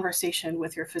in a conversation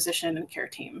with your physician and care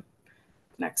team.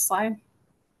 Next slide.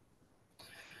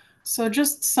 So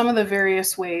just some of the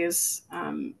various ways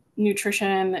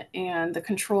nutrition and the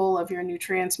control of your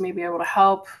nutrients may be able to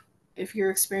help if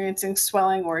you're experiencing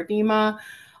swelling or edema.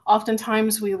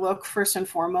 Oftentimes we look first and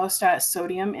foremost at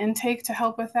sodium intake to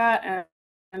help with that.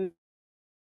 And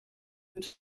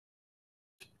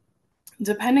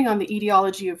depending on the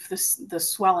etiology of the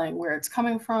swelling, where it's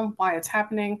coming from, why it's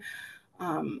happening,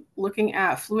 looking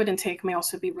at fluid intake may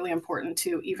also be really important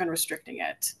to even restricting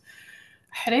it.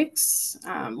 Headaches.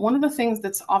 One of the things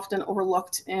that's often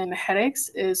overlooked in headaches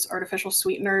is artificial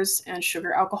sweeteners and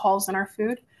sugar alcohols in our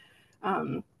food.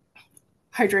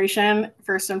 Hydration,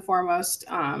 first and foremost,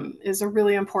 is a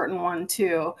really important one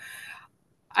too.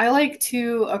 I like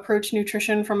to approach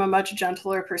nutrition from a much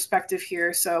gentler perspective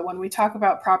here. So when we talk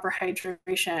about proper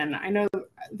hydration, I know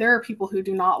there are people who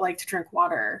do not like to drink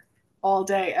water all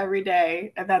day, every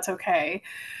day, and that's okay.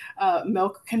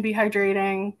 Milk can be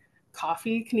hydrating.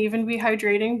 Coffee can even be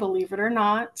hydrating, believe it or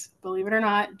not. Believe it or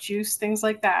not, juice, things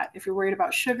like that. If you're worried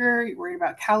about sugar, you're worried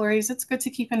about calories, it's good to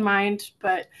keep in mind,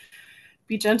 but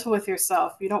be gentle with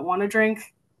yourself. You don't want to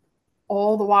drink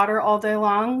all the water all day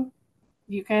long.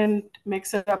 You can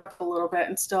mix it up a little bit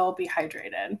and still be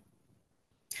hydrated.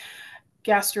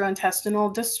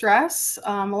 Gastrointestinal distress.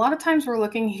 A lot of times we're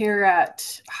looking here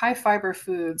at high fiber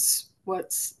foods,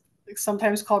 what's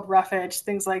sometimes called roughage,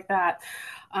 things like that.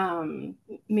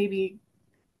 Maybe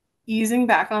easing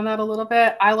back on that a little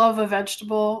bit. I love a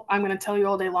vegetable. I'm going to tell you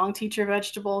all day long, teach your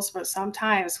vegetables, but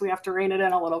sometimes we have to rein it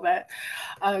in a little bit.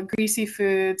 Greasy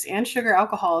foods and sugar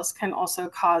alcohols can also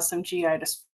cause some GI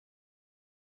distress.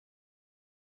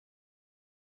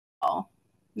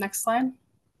 Next slide.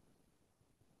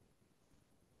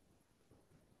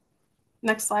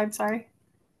 Next slide, sorry.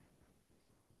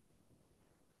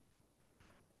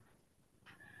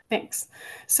 Thanks.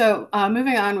 So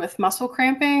moving on with muscle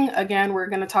cramping, again, we're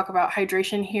going to talk about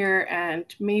hydration here and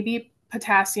maybe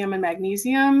potassium and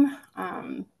magnesium.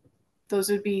 Those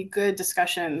would be good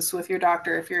discussions with your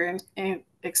doctor if you're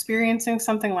experiencing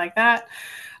something like that.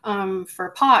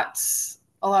 For POTS,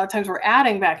 a lot of times we're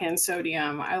adding back in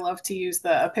sodium. I love to use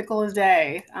a pickle a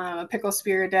day. A pickle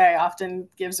spear a day often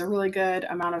gives a really good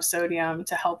amount of sodium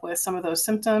to help with some of those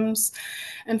symptoms.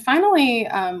 And finally,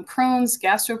 Crohn's,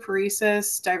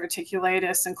 gastroparesis,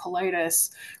 diverticulitis, and colitis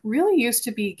really used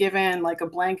to be given like a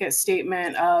blanket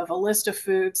statement of a list of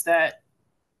foods that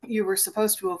you were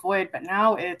supposed to avoid, but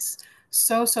now it's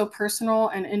so personal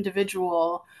and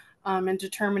individual in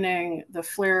determining the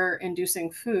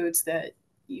flare-inducing foods that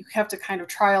you have to kind of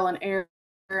trial and error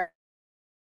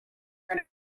and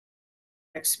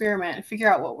experiment and figure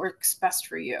out what works best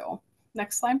for you.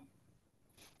 Next slide.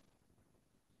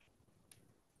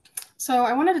 So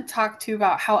I wanted to talk to you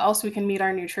about how else we can meet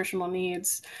our nutritional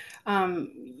needs.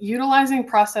 Utilizing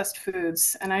processed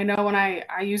foods. And I know when I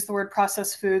use the word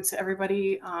processed foods,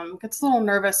 everybody gets a little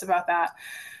nervous about that.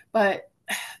 But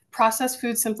processed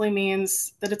food simply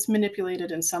means that it's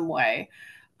manipulated in some way.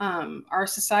 Our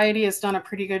society has done a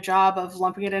pretty good job of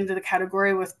lumping it into the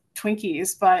category with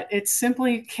Twinkies, but it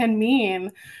simply can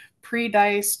mean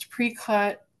pre-diced,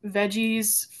 pre-cut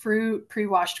veggies, fruit,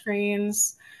 pre-washed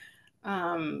greens.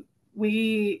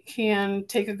 We can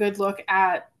take a good look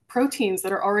at proteins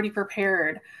that are already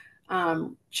prepared.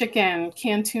 Chicken,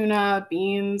 canned tuna,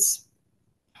 beans.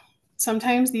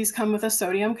 Sometimes these come with a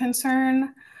sodium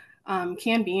concern.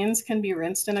 Canned beans can be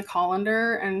rinsed in a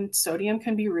colander and sodium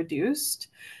can be reduced.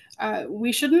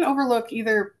 We shouldn't overlook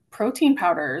either protein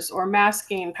powders or mass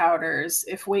gain powders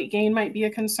if weight gain might be a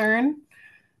concern.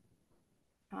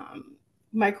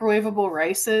 Microwavable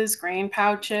rices, grain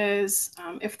pouches,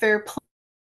 if they're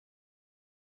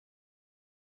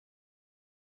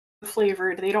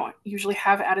flavored, they don't usually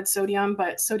have added sodium,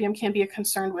 but sodium can be a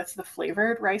concern with the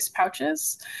flavored rice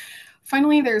pouches.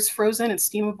 Finally, there's frozen and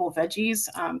steamable veggies,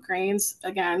 grains.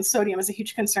 Again, sodium is a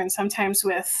huge concern sometimes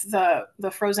with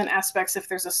the frozen aspects if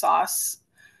there's a sauce,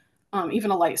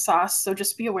 even a light sauce. So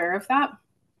just be aware of that.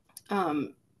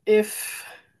 If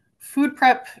food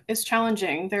prep is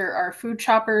challenging, there are food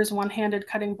choppers, one-handed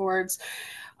cutting boards.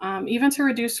 Even to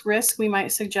reduce risk, we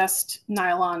might suggest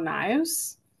nylon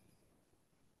knives.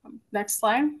 Next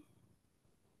slide.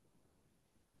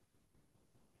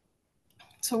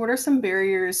 So what are some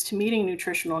barriers to meeting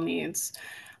nutritional needs?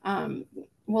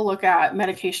 We'll look at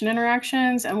medication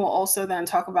interactions, and we'll also then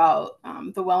talk about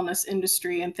the wellness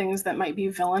industry and things that might be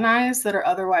villainized that are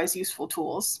otherwise useful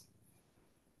tools.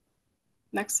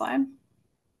 Next slide.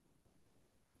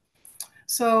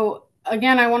 So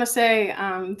again, I want to say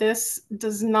this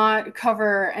does not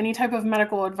cover any type of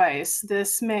medical advice.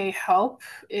 This may help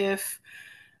if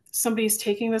somebody's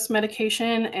taking this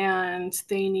medication and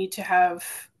they need to have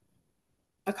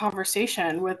a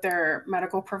conversation with their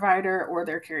medical provider or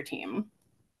their care team.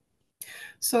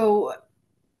 So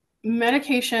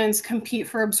medications compete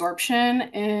for absorption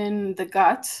in the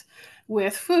gut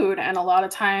with food, and a lot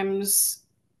of times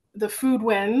the food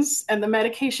wins and the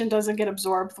medication doesn't get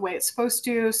absorbed the way it's supposed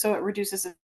to, so it reduces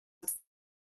its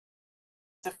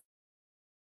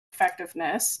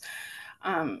effectiveness.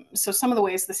 So some of the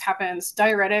ways this happens: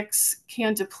 diuretics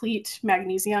can deplete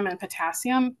magnesium and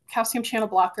potassium. Calcium channel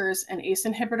blockers and ACE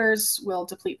inhibitors will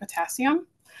deplete potassium.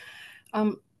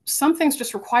 Some things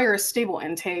just require a stable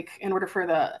intake in order for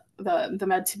the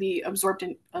med to be absorbed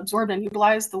and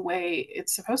utilized the way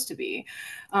it's supposed to be.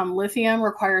 Lithium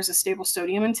requires a stable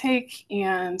sodium intake,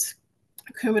 and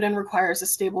Coumadin requires a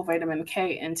stable vitamin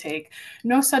K intake.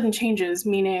 No sudden changes,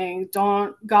 meaning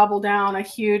don't gobble down a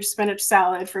huge spinach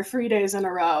salad for 3 days in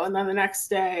a row and then the next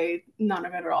day, none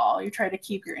of it at all. You try to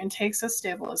keep your intakes as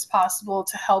stable as possible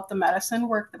to help the medicine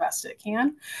work the best it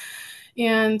can.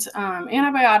 And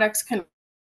antibiotics can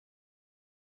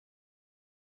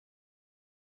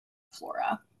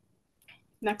flora.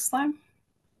 Next slide.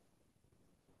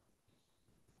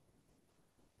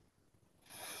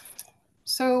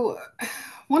 So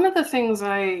one of the things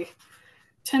I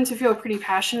tend to feel pretty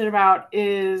passionate about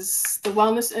is the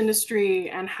wellness industry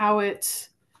and how it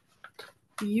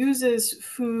uses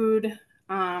food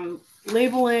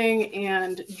labeling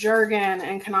and jargon,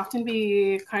 and can often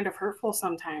be kind of hurtful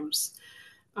sometimes.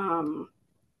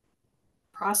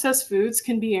 Processed foods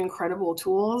can be incredible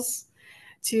tools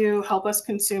to help us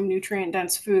consume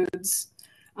nutrient-dense foods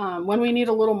when we need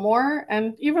a little more,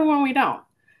 and even when we don't.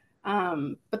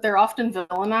 But they're often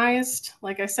villainized.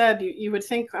 Like I said, you would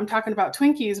think I'm talking about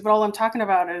Twinkies, but all I'm talking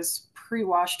about is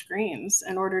pre-washed greens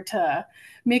in order to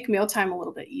make mealtime a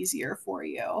little bit easier for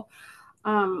you.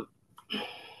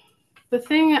 The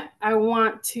thing I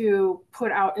want to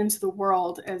put out into the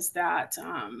world is that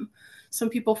some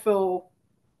people feel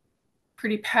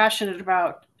pretty passionate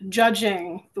about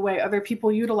judging the way other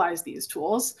people utilize these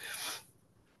tools.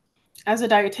 as a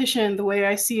dietitian, the way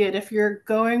I see it, if you're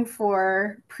going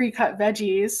for pre-cut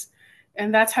veggies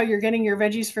and that's how you're getting your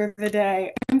veggies for the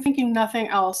day, I'm thinking nothing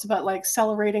else but like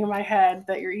celebrating in my head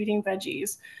that you're eating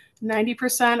veggies.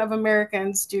 90% of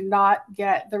Americans do not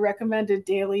get the recommended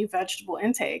daily vegetable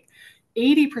intake.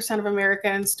 80% of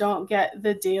Americans don't get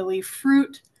the daily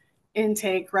fruit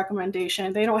intake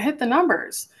recommendation. They don't hit the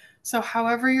numbers. So,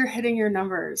 however, you're hitting your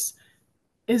numbers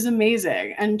is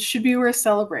amazing and should be worth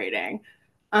celebrating.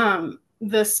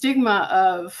 The stigma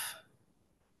of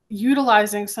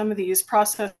utilizing some of these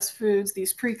processed foods,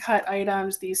 these pre-cut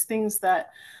items, these things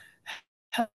that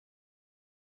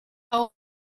help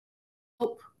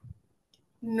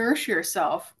nourish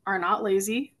yourself are not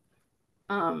lazy.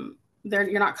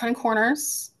 You're not cutting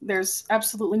corners. There's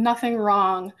absolutely nothing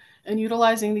wrong, and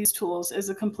utilizing these tools is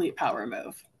a complete power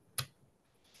move.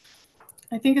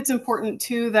 I think it's important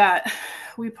too that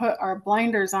we put our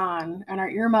blinders on and our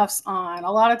earmuffs on.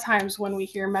 A lot of times when we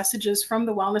hear messages from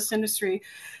the wellness industry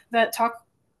that talk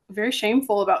very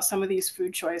shameful about some of these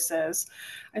food choices,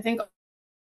 I think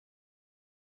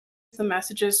the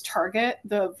messages target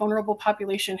the vulnerable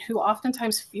population who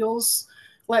oftentimes feels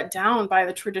let down by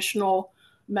the traditional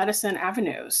medicine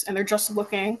avenues, and they're just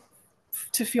looking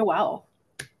to feel well.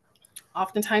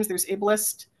 Oftentimes there's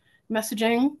ableist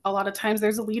messaging. A lot of times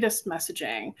there's elitist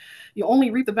messaging. You only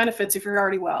reap the benefits if you're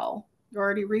already well. You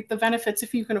already reap the benefits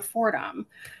if you can afford them.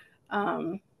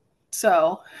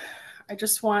 So I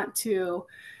just want to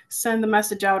send the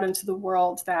message out into the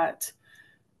world that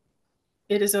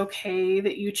it is okay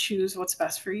that you choose what's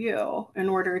best for you in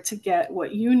order to get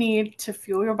what you need to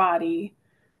fuel your body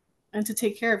and to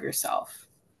take care of yourself.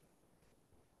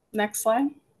 Next slide.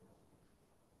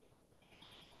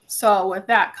 So with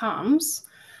that comes,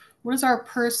 what is our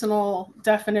personal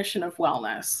definition of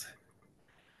wellness?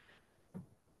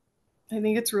 I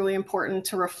think it's really important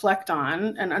to reflect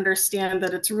on and understand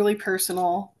that it's really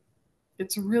personal,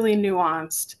 it's really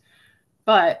nuanced,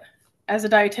 but as a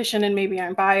dietitian, and maybe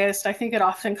I'm biased, I think it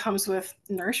often comes with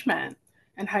nourishment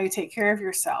and how you take care of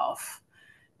yourself.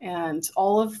 And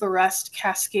all of the rest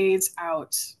cascades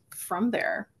out from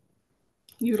there.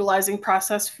 Utilizing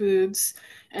processed foods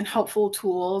and helpful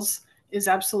tools is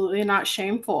absolutely not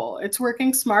shameful. It's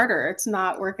working smarter. It's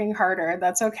not working harder.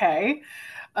 That's okay.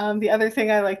 The other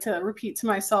thing I like to repeat to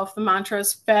myself, the mantra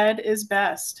is fed is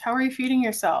best. How are you feeding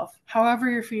yourself? However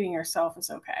you're feeding yourself is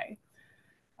okay.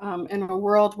 In a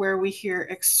world where we hear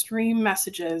extreme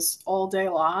messages all day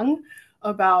long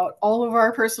about all of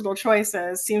our personal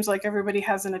choices, seems like everybody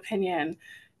has an opinion.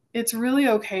 It's really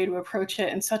okay to approach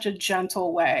it in such a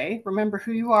gentle way. Remember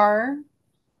who you are,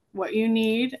 what you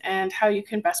need, and how you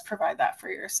can best provide that for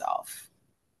yourself.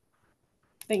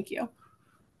 Thank you.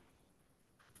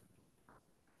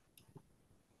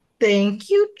 Thank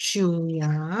you,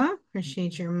 Julia.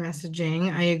 Appreciate your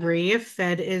messaging. I agree.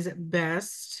 Fed is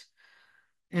best.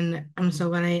 And I'm so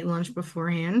glad I ate lunch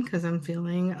beforehand because I'm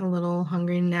feeling a little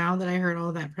hungry now that I heard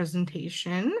all that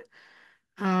presentation.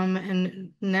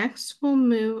 And next we'll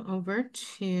move over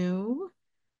to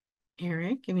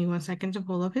Eric. Give me 1 second to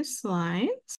pull up his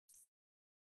slides.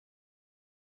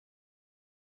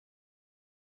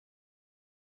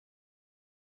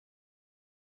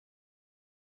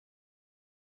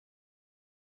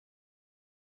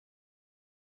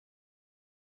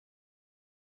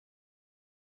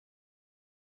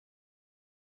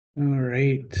 All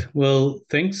right. Well,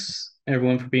 thanks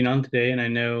everyone for being on today. And I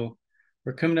know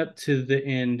we're coming up to the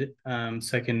end,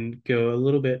 so I can go a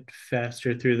little bit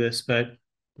faster through this. But,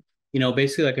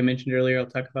 basically, like I mentioned earlier, I'll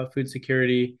talk about food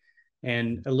security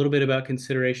and a little bit about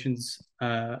considerations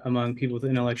among people with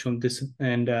intellectual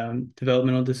and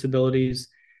developmental disabilities,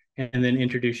 and then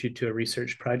introduce you to a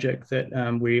research project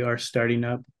that we are starting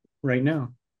up right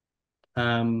now.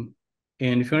 And if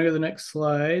you want to go to the next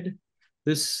slide,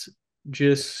 this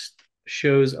just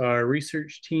shows our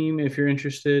research team if you're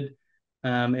interested.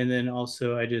 And then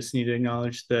also, I just need to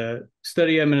acknowledge the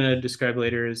study I'm going to describe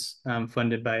later is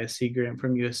funded by a Sea grant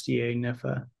from USDA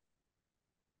NIFA.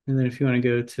 And then if you want to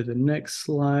go to the next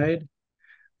slide.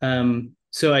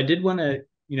 So I did want to,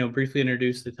 briefly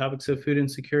introduce the topics of food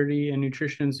insecurity and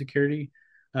nutrition insecurity.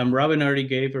 Robin already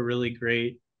gave a really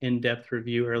great in-depth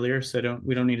review earlier, so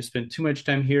we don't need to spend too much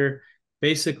time here.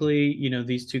 Basically,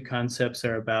 these two concepts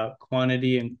are about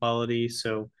quantity and quality.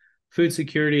 So food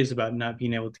security is about not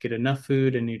being able to get enough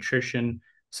food, and nutrition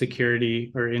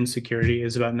security or insecurity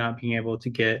is about not being able to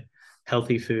get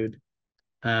healthy food.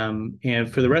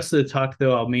 And for the rest of the talk,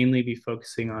 though, I'll mainly be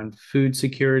focusing on food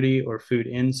security or food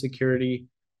insecurity,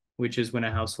 which is when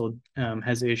a household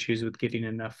has issues with getting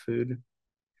enough food.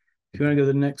 If you want to go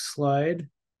to the next slide.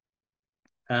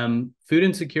 Food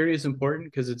insecurity is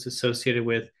important because it's associated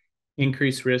with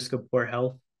increased risk of poor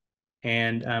health.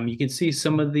 And you can see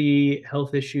some of the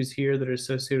health issues here that are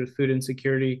associated with food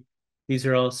insecurity. These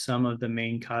are all some of the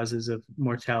main causes of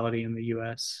mortality in the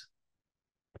US.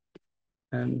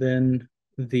 And then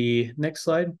the next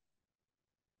slide.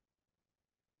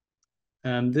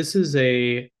 This is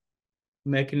a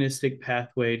mechanistic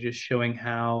pathway just showing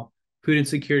how food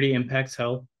insecurity impacts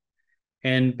health.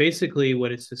 And basically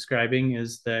what it's describing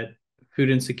is that food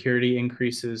insecurity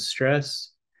increases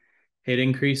stress. It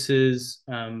increases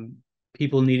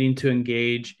people needing to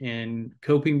engage in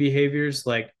coping behaviors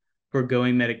like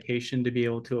foregoing medication to be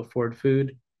able to afford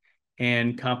food,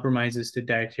 and compromises to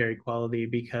dietary quality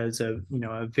because of,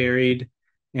 a varied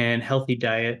and healthy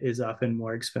diet is often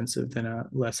more expensive than a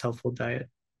less healthful diet.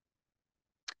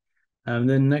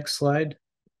 Then next slide.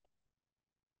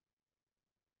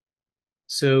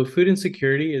 So food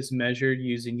insecurity is measured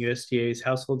using USDA's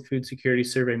Household Food Security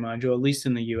Survey module, at least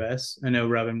in the US. I know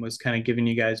Robin was kind of giving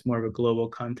you guys more of a global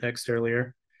context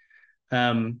earlier.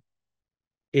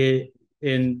 It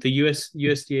in the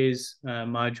USDA's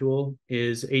module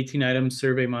is 18 item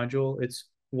survey module. It's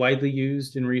widely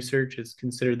used in research. It's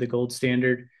considered the gold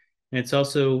standard. And it's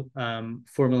also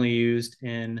formally used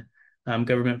in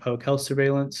government public health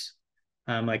surveillance,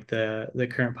 like the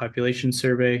current population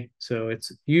survey. So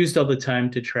it's used all the time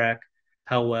to track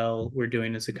how well we're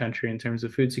doing as a country in terms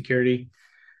of food security.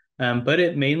 But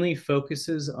it mainly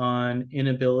focuses on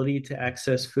inability to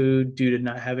access food due to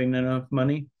not having enough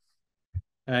money.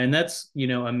 And that's,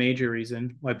 a major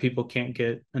reason why people can't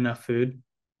get enough food.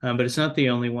 But it's not the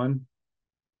only one.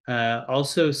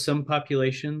 Also, some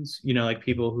populations, like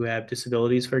people who have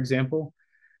disabilities, for example,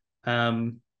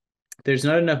 there's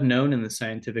not enough known in the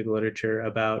scientific literature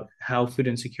about how food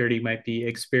insecurity might be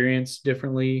experienced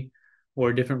differently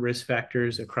or different risk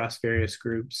factors across various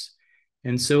groups.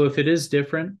 And so if it is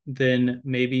different, then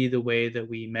maybe the way that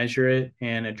we measure it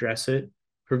and address it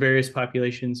for various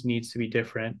populations needs to be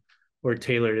different or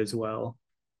tailored as well.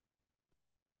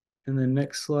 And then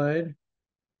next slide.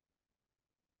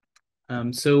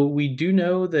 So we do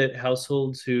know that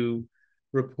households who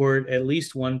report at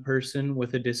least one person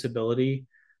with a disability,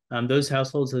 those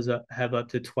households have up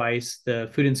to twice the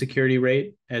food insecurity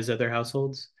rate as other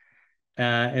households.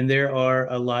 And there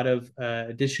are a lot of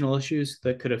additional issues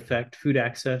that could affect food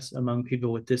access among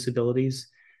people with disabilities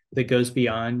that goes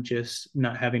beyond just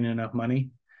not having enough money.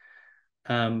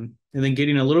 And then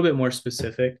getting a little bit more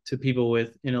specific to people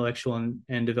with intellectual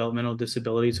and developmental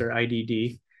disabilities, or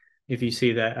IDD. If you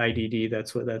see that IDD,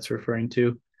 that's what that's referring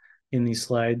to in these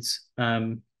slides.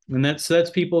 And that's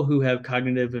people who have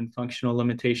cognitive and functional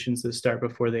limitations that start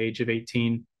before the age of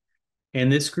 18.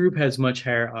 And this group has much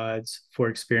higher odds for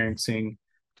experiencing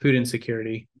food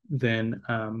insecurity than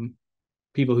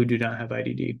people who do not have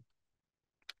IDD.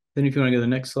 Then if you want to go to the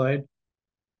next slide.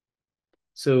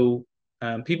 So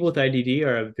people with IDD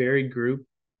are a varied group,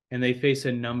 and they face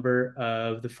a number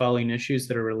of the following issues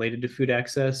that are related to food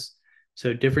access.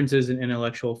 So differences in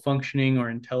intellectual functioning or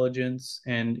intelligence,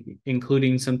 and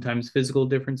including sometimes physical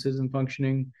differences in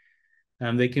functioning.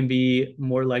 They can be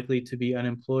more likely to be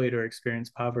unemployed or experience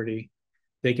poverty.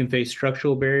 They can face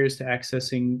structural barriers to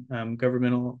accessing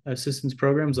governmental assistance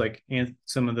programs, like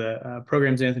some of the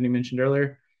programs Anthony mentioned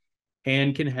earlier,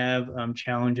 and can have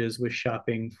challenges with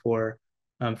shopping for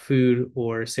food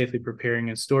or safely preparing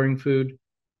and storing food.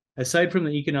 Aside from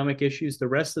the economic issues, the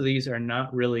rest of these are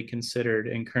not really considered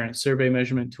in current survey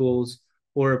measurement tools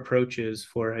or approaches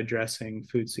for addressing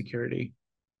food security.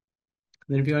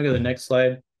 And then if you want to go to the next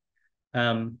slide,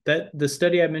 that the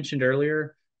study I mentioned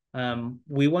earlier,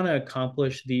 we want to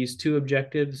accomplish these two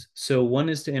objectives. So one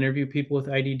is to interview people with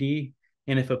IDD,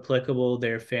 and if applicable,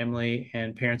 their family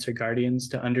and parents or guardians,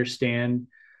 to understand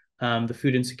the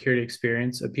food insecurity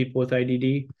experience of people with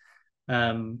IDD.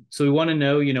 So we want to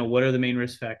know, what are the main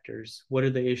risk factors? What are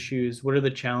the issues? What are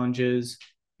the challenges?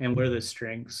 And what are the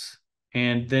strengths?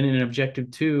 And then in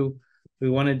objective 2, we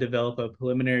want to develop a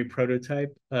preliminary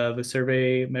prototype of a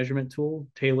survey measurement tool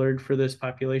tailored for this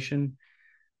population,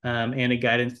 and a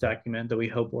guidance document that we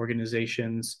hope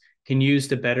organizations can use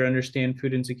to better understand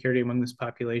food insecurity among this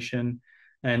population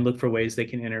and look for ways they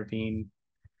can intervene.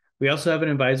 We also have an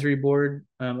advisory board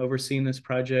overseeing this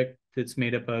project that's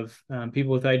made up of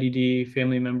people with IDD,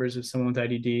 family members of someone with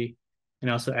IDD,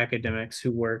 and also academics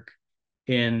who work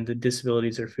in the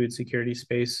disabilities or food security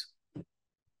space.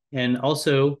 And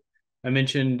also, I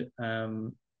mentioned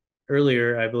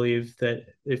earlier, I believe, that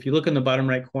if you look in the bottom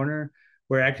right corner,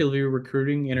 we're actively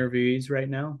recruiting interviewees right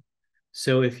now.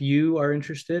 So if you are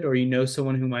interested, or you know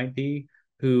someone who might be,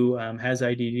 who has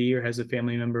IDD or has a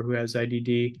family member who has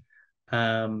IDD,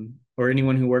 or or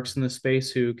anyone who works in the space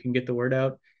who can get the word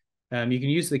out. You can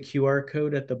use the QR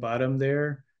code at the bottom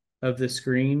there of the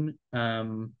screen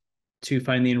to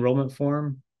find the enrollment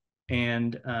form,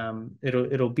 and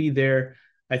it'll be there.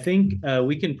 I think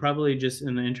we can probably just,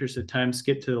 in the interest of time,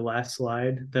 skip to the last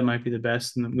slide. That might be the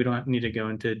best, and we don't need to go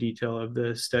into detail of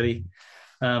the study.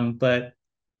 But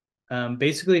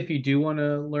basically, if you do want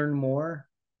to learn more,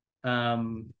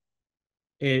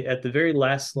 at the very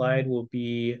last slide will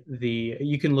be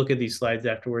you can look at these slides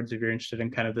afterwards if you're interested in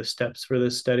kind of the steps for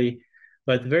this study.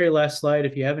 But at the very last slide,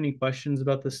 if you have any questions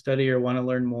about the study or want to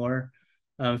learn more,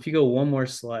 if you go one more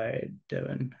slide,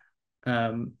 Devin,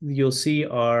 you'll see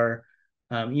our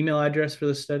email address for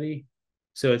the study.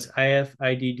 So it's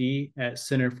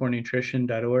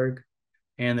ifidd@centerfornutrition.org.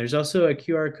 And there's also a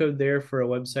QR code there for a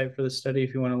website for the study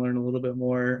if you want to learn a little bit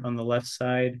more on the left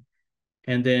side.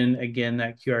 And then again,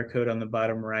 that QR code on the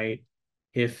bottom right,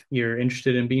 if you're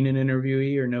interested in being an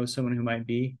interviewee or know someone who might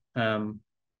be,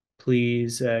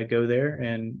 please go there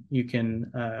and you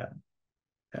can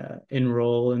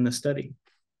enroll in the study.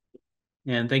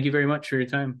 And thank you very much for your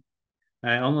time.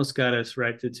 I almost got us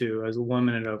right to 2. I was 1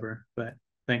 minute over, but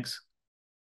thanks.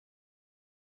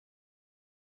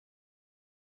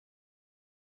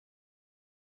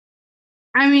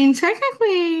 I mean,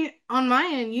 technically, on my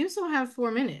end, you still have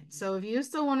 4 minutes. So if you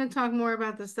still want to talk more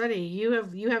about the study, you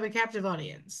have a captive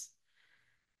audience.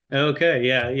 Okay,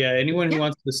 yeah. Anyone who Yeah.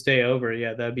 wants to stay over,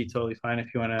 yeah, that'd be totally fine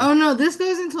if you want to. Oh no, this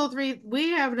goes until 3. We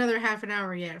have another half an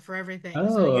hour yet for everything. So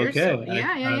Oh, you're okay. still,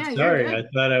 yeah, you're Sorry, I good.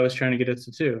 thought I was trying to get us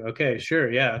to 2. Okay,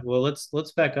 sure, yeah. Well, let's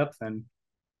back up then,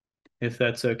 if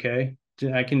that's okay.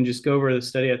 I can just go over the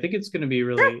study. I think it's going to be Sure.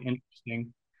 really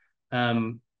interesting.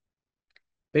 Um,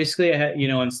 Basically,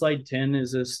 on slide 10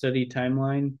 is a study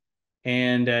timeline,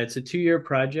 and it's a 2-year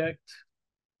project.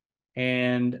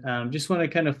 And just want to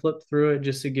kind of flip through it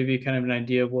just to give you kind of an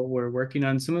idea of what we're working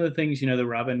on. Some of the things, that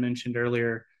Robin mentioned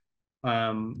earlier,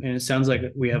 and it sounds like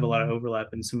we have a lot of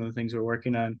overlap in some of the things we're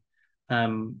working on.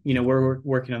 We're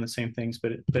working on the same things,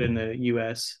 but in the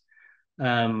U.S.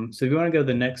 So if you want to go to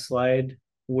the next slide,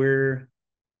 we're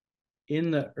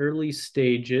in the early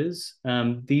stages.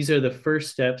 These are the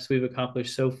first steps we've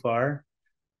accomplished so far.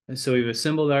 And so we've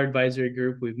assembled our advisory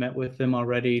group. We've met with them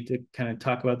already to kind of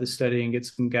talk about the study and get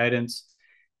some guidance,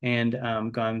 and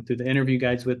gone through the interview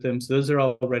guides with them. So those are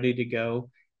all ready to go,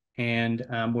 and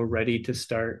we're ready to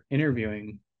start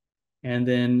interviewing. And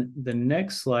then the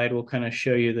next slide will kind of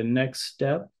show you the next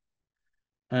step,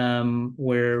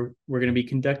 where we're going to be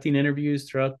conducting interviews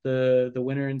throughout the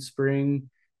winter and spring,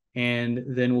 and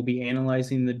then we'll be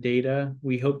analyzing the data.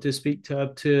 We hope to speak to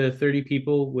up to 30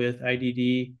 people with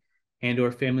IDD and or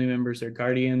family members or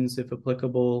guardians, if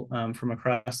applicable, from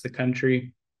across the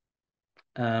country.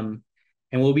 And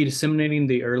we'll be disseminating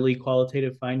the early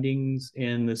qualitative findings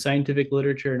in the scientific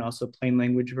literature and also plain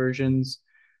language versions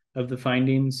of the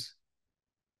findings.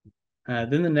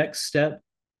 Then the next step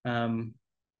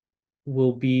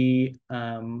will be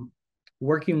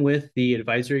working with the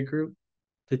advisory group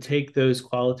to take those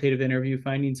qualitative interview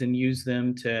findings and use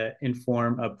them to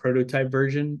inform a prototype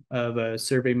version of a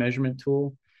survey measurement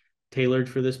tool tailored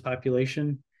for this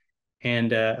population,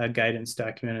 and a guidance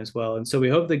document as well. And so we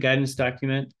hope the guidance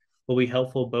document will be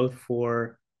helpful both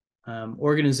for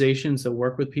organizations that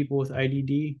work with people with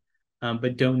IDD,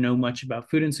 but don't know much about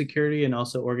food insecurity, and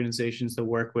also organizations that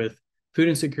work with food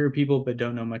insecure people but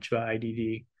don't know much about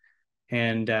IDD.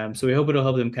 And so we hope it'll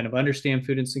help them kind of understand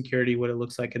food insecurity, what it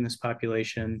looks like in this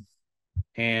population,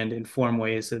 and inform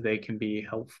ways that they can be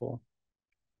helpful.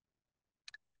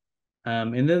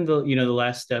 And then the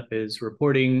last step is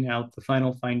reporting out the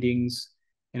final findings.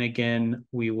 And again,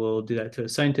 we will do that to a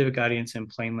scientific audience in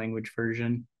plain language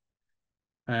version.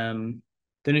 Then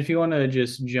if you want to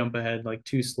just jump ahead like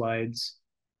 2 slides,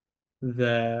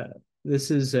 this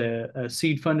is a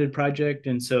seed funded project.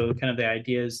 And so kind of the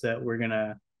idea is that we're going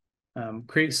to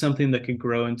create something that could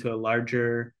grow into a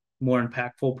larger, more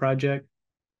impactful project.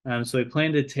 So we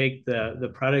plan to take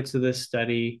the products of this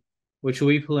study, which will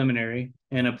be preliminary,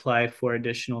 and apply for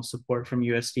additional support from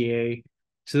USDA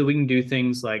so that we can do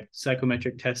things like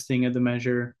psychometric testing of the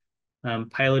measure,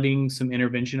 piloting some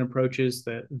intervention approaches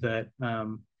that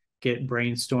get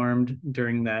brainstormed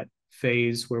during that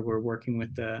phase where we're working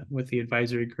with the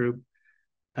advisory group,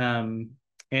 and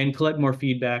collect more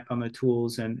feedback on the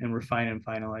tools and refine and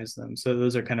finalize them. So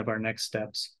those are kind of our next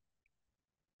steps.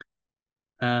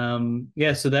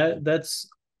 So that's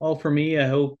all for me. I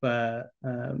hope that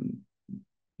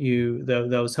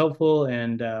was helpful,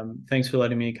 and thanks for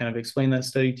letting me kind of explain that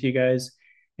study to you guys.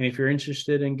 And if you're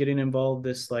interested in getting involved,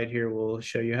 this slide here will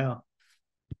show you how.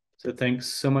 So thanks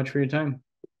so much for your time.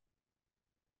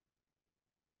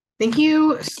 Thank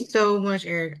you so much,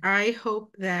 Eric. I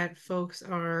hope that folks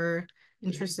are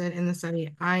interested in the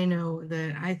study. I know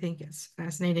that I think it's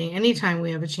fascinating. Anytime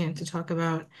we have a chance to talk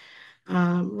about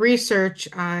research,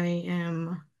 I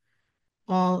am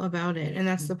all about it. And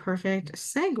that's the perfect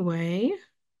segue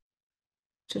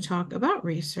to talk about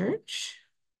research.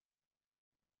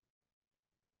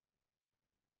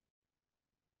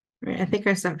 Right, I think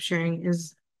I stopped sharing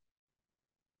is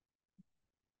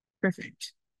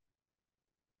perfect.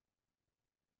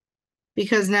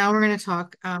 Because now we're going to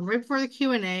talk right before the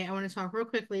Q&A. I want to talk real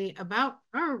quickly about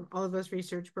our All of Us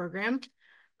research program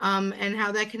and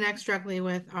how that connects directly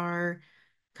with our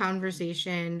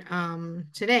conversation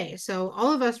today. So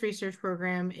All of Us research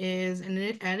program is an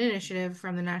initiative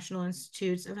from the National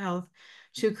Institutes of Health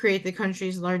to create the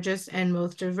country's largest and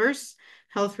most diverse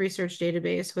health research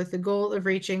database with the goal of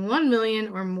reaching 1 million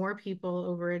or more people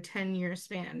over a 10-year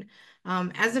span.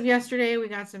 As of yesterday, we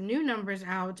got some new numbers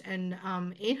out, and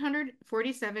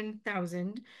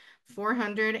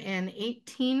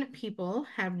 847,418 people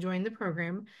have joined the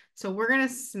program. So we're going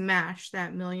to smash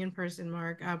that million-person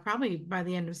mark probably by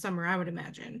the end of summer, I would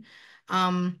imagine.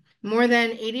 More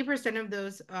than 80% of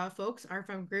those folks are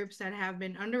from groups that have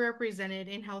been underrepresented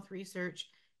in health research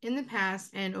in the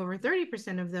past, and over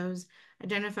 30% of those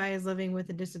identify as living with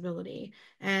a disability.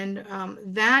 And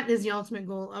that is the ultimate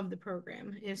goal of the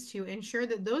program, is to ensure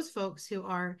that those folks who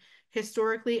are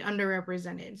historically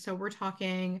underrepresented, so we're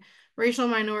talking racial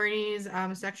minorities,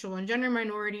 sexual and gender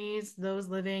minorities, those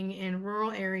living in rural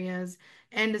areas,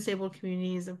 and disabled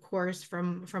communities, of course,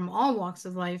 from all walks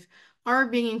of life, are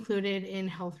being included in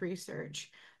health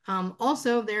research.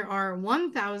 Also, there are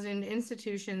 1,000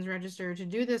 institutions registered to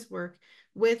do this work,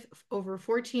 with over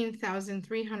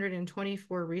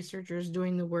 14,324 researchers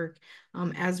doing the work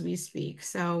as we speak.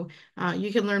 So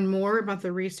you can learn more about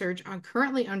the research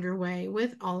currently underway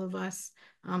with All of Us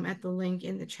at the link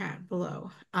in the chat below.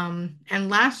 And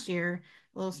last year,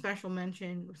 a little special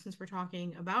mention, since we're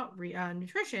talking about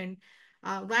nutrition,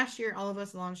 last year, All of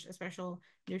Us launched a special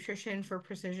Nutrition for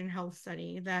Precision Health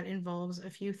study that involves a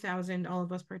few thousand All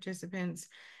of Us participants.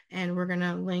 And we're going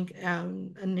to link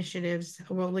initiatives,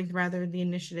 we'll link rather the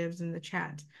initiatives in the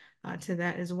chat to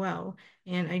that as well.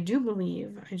 And I do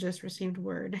believe I just received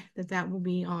word that that will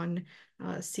be on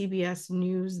CBS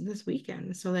News this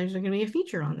weekend. So there's going to be a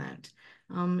feature on that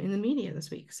in the media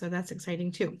this week. So that's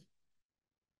exciting too.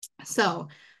 So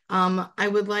I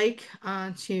would like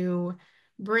to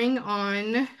bring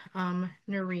on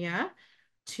Nuria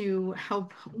to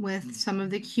help with some of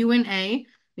the Q&A.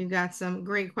 We've got some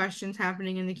great questions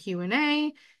happening in the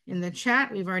Q&A. In the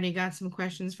chat, we've already got some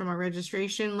questions from our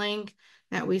registration link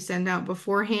that we send out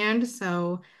beforehand.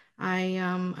 So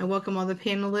I welcome all the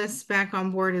panelists back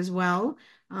on board as well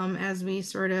as we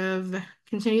sort of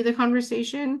continue the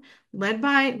conversation led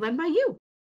by you.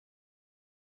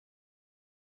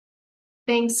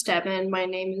 Thanks, Devin. My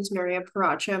name is Nuria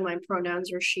Paracha. My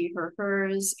pronouns are she, her,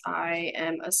 hers. I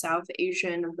am a South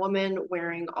Asian woman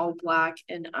wearing all black,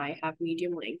 and I have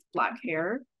medium length black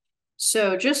hair.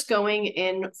 So just going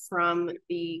in from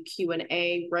the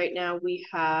Q&A, right now we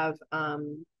have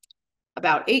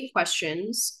about 8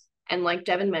 questions. And like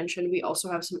Devin mentioned, we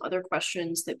also have some other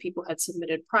questions that people had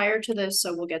submitted prior to this,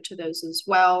 so we'll get to those as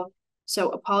well. So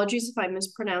apologies if I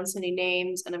mispronounce any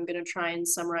names, and I'm going to try and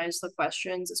summarize the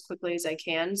questions as quickly as I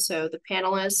can. So the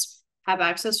panelists have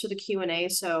access to the Q&A,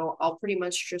 so I'll pretty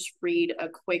much just read a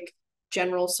quick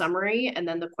general summary and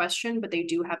then the question, but they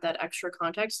do have that extra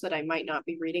context that I might not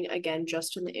be reading, again,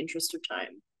 just in the interest of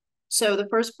time. So the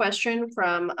first question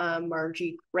from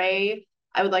Margie Gray: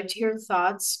 I would like to hear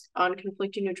thoughts on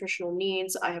conflicting nutritional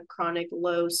needs. I have chronic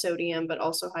low sodium, but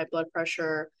also high blood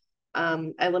pressure.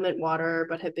 I limit water,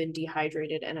 but have been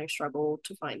dehydrated, and I struggle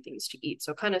to find things to eat.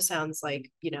 So kind of sounds like,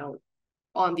 you know,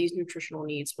 on these nutritional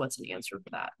needs, what's an answer for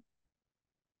that?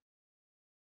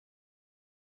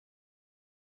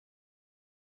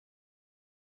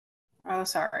 Oh,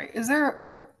 sorry. Is there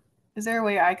a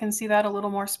way I can see that a little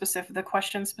more specific, the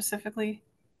question specifically?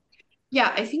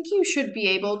 Yeah, I think you should be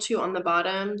able to, on the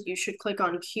bottom, you should click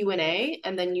on Q&A,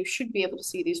 and then you should be able to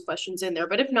see these questions in there.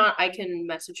 But if not, I can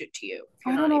message it to you.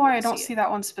 I don't know why I don't see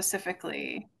that one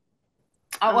specifically.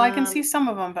 Well, I can see some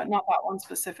of them, but not that one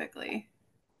specifically.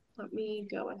 Let me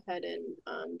go ahead and,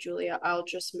 Julia, I'll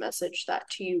just message that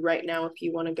to you right now if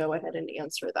you want to go ahead and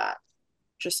answer that.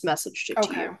 Just messaged it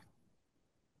to you.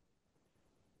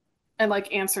 And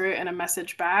like answer it in a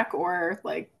message back, or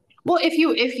like, well, if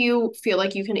you feel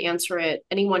like you can answer it,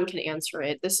 anyone can answer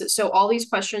it. This is so all these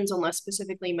questions, unless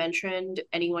specifically mentioned,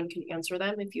 anyone can answer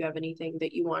them if you have anything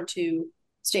that you want to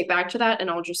state back to that, and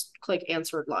I'll just click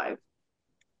answered live.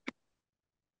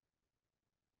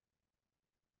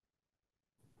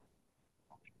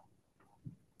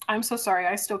 I'm so sorry.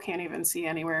 I still can't even see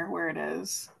anywhere where it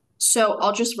is. So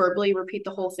I'll just verbally repeat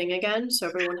the whole thing again so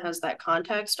everyone has that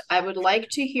context. I would like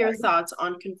to hear thoughts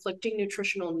on conflicting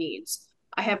nutritional needs.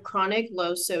 I have chronic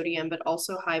low sodium, but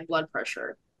also high blood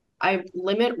pressure. I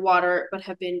limit water, but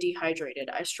have been dehydrated.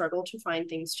 I struggle to find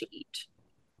things to eat.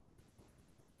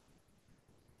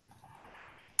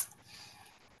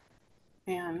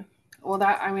 Man, well,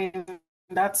 I mean,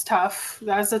 that's tough.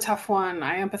 That's a tough one.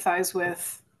 I empathize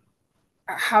with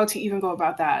how to even go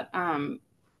about that.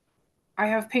 I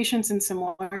have patients in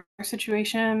similar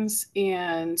situations,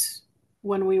 and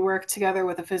when we work together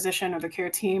with a physician or the care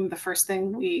team, the first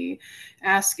thing we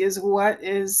ask is, what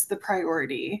is the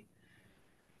priority?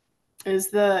 Is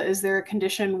there a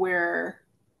condition where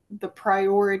the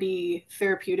priority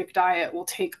therapeutic diet will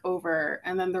take over,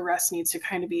 and then the rest needs to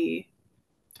kind of be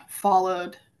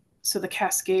followed, so the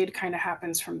cascade kind of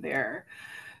happens from there?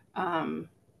 Um,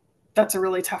 that's a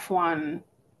really tough one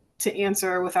to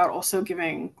answer without also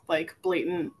giving like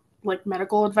blatant like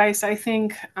medical advice, I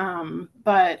think.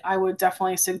 But I would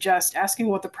definitely suggest asking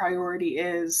what the priority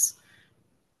is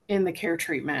in the care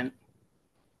treatment.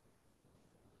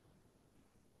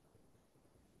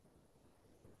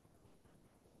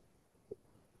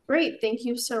 Great, thank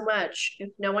you so much.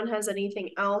 If no one has anything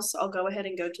else, I'll go ahead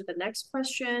and go to the next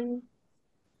question.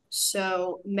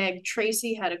 So Meg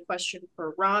Tracy had a question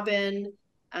for Robin.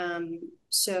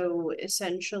 So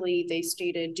essentially they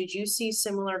stated, did you see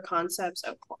similar concepts?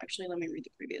 Oh, actually, let me read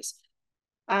the previous.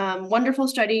 Wonderful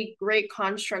study, great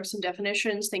constructs and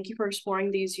definitions. Thank you for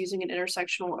exploring these using an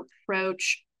intersectional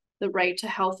approach. The right to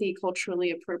healthy,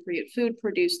 culturally appropriate food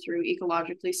produced through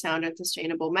ecologically sound and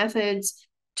sustainable methods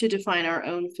to define our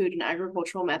own food and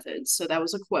agricultural methods. So that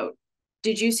was a quote.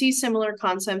 Did you see similar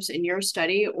concepts in your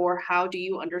study, or how do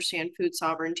you understand food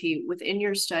sovereignty within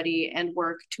your study and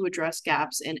work to address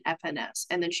gaps in FNS?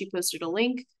 And then she posted a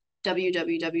link,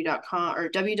 www.com or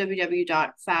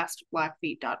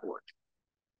www.fastblackfeet.org.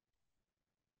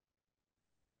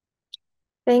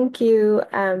 Thank you,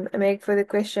 Meg, for the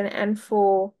question and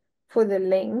for the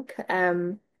link.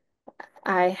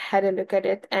 I had a look at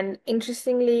it, and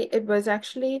interestingly, it was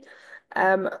actually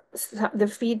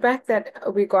the feedback that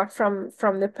we got from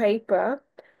the paper,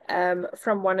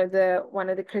 from one of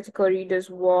the critical readers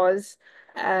was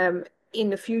in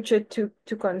the future to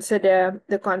consider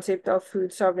the concept of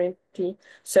food sovereignty.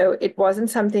 So it wasn't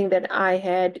something that I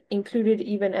had included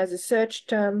even as a search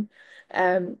term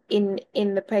in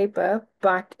the paper,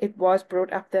 but it was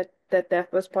brought up that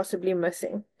was possibly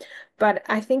missing. But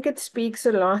I think it speaks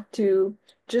a lot to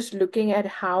just looking at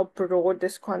how broad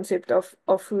this concept of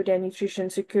food and nutrition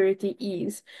security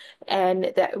is,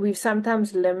 and that we've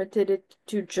sometimes limited it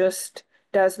to just,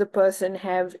 does the person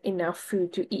have enough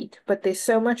food to eat? But there's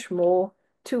so much more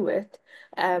to it,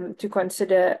 to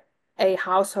consider a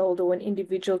household or an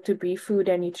individual to be food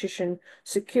and nutrition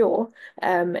secure.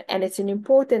 And it's an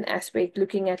important aspect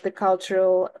looking at the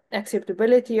cultural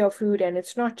acceptability of food. And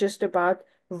it's not just about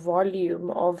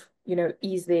volume of,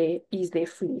 is there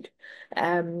food.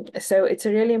 So it's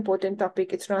a really important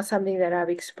topic. It's not something that I've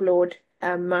explored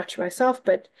much myself,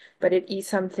 but it is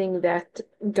something that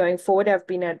going forward I've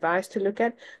been advised to look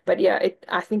at. But yeah,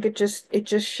 I think it just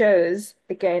shows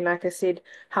again, like I said,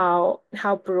 how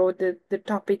broad the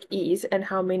topic is and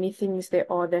how many things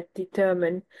there are that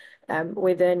determine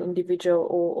whether an individual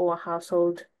or a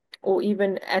household, or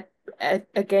even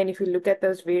again, if you look at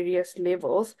those various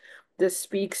levels, this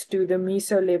speaks to the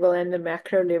meso level and the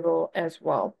macro level as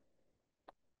well.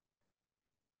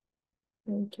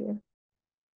 Thank you.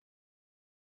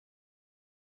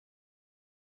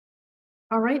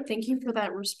 All right, thank you for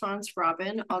that response,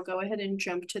 Robin. I'll go ahead and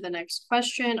jump to the next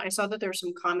question. I saw that there were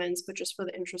some comments, but just for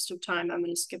the interest of time, I'm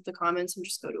going to skip the comments and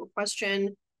just go to a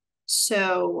question.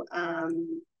 So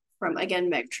from, again,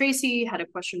 Meg Tracy had a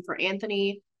question for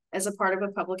Anthony. As a part of a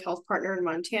public health partner in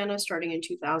Montana, starting in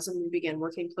 2000, we began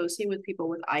working closely with people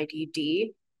with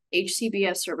IDD,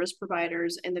 HCBS service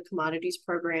providers, and the commodities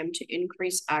program to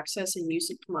increase access and use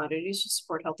of commodities to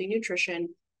support healthy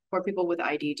nutrition for people with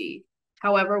IDD.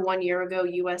 However, 1 year ago,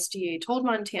 USDA told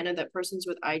Montana that persons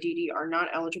with IDD are not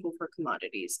eligible for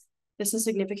commodities. This has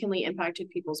significantly impacted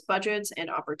people's budgets and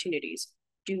opportunities.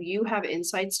 Do you have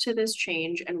insights to this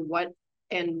change, and what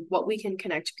we can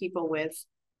connect people with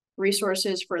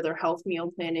resources for their health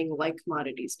meal planning like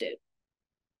commodities did?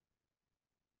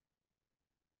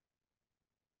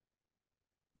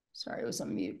 Sorry, I was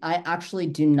on mute. I actually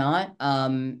do not.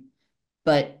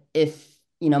 But if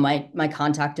my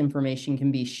contact information can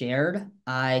be shared,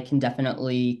 I can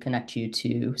definitely connect you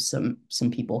to some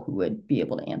people who would be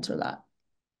able to answer that.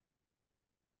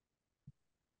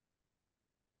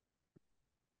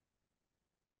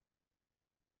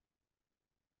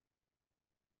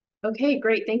 Okay,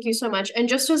 great. Thank you so much. And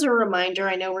just as a reminder,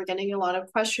 I know we're getting a lot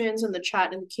of questions in the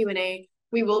chat and the Q&A.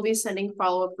 We will be sending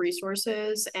follow-up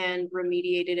resources and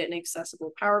remediated and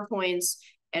accessible PowerPoints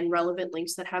and relevant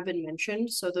links that have been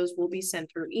mentioned. So those will be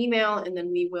sent through email, and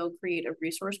then we will create a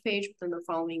resource page within the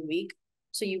following week.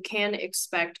 So you can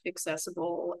expect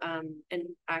accessible and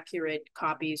accurate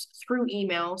copies through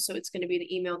email. So it's going to be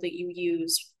the email that you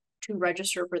use to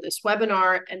register for this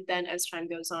webinar. And then as time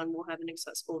goes on, we'll have an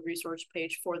accessible resource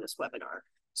page for this webinar.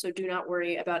 So do not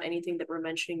worry about anything that we're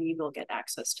mentioning. You will get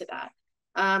access to that.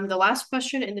 The last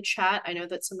question in the chat, I know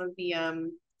that some of the,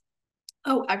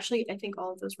 oh, actually, I think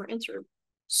all of those were answered.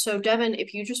 So Devin,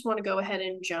 if you just want to go ahead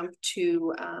and jump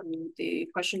to the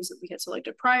questions that we had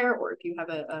selected prior, or if you have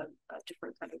a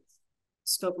different kind of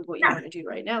scope of what you want to do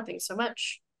right now, thanks so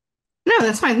much. No,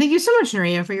 that's fine. Thank you so much,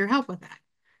 Naria, for your help with that.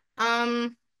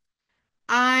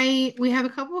 We have a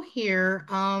couple here.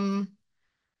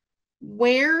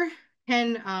 Where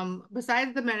can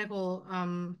besides the medical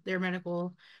their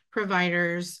medical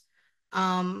providers,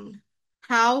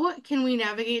 how can we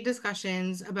navigate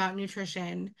discussions about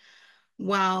nutrition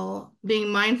while being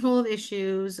mindful of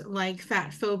issues like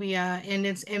fat phobia and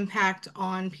its impact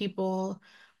on people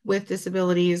with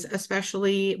disabilities,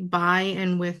 especially by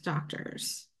and with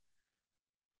doctors?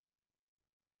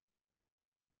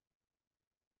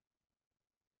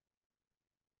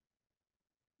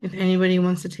 If anybody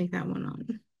wants to take that one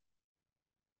on.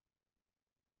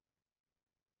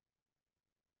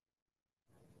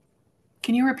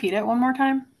 Can you repeat it one more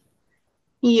time?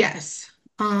 Yes.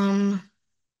 How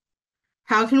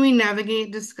can we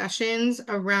navigate discussions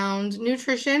around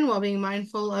nutrition while being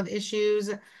mindful of issues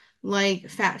like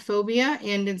fat phobia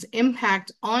and its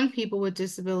impact on people with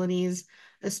disabilities,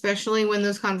 especially when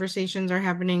those conversations are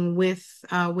happening with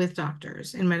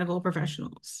doctors and medical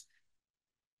professionals?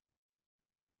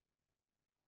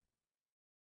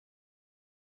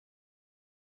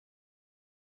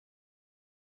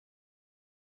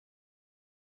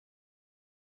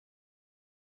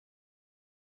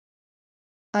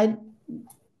 I,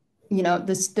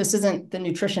 this isn't the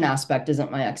nutrition aspect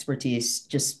isn't my expertise,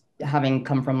 just having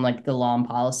come from like the law and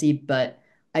policy, but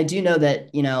I do know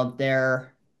that,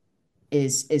 there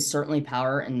is certainly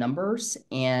power in numbers,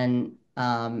 and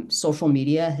social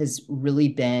media has really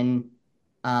been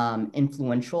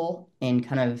influential in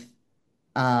kind of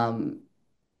um,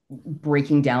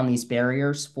 breaking down these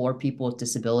barriers for people with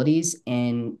disabilities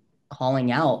and calling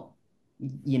out,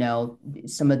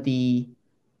 some of the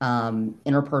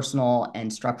interpersonal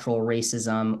and structural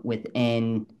racism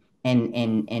within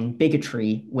and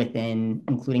bigotry within,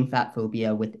 including fat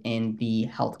phobia within the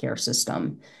healthcare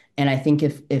system. And I think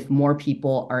if more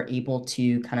people are able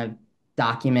to kind of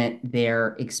document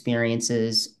their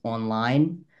experiences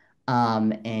online,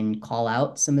 and call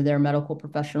out some of their medical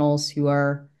professionals who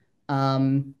are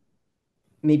um,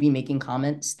 maybe making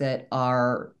comments that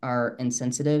are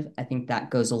insensitive, I think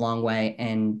that goes a long way,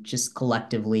 and just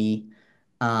collectively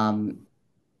um,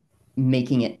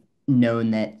 making it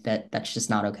known that that's just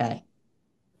not okay.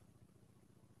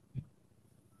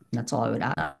 That's all I would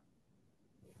add.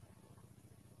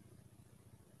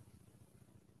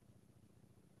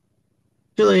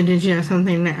 Julie, did you have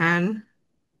something to add?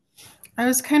 I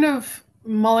was kind of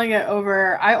mulling it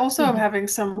over. I also am having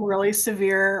some really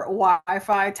severe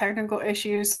Wi-Fi technical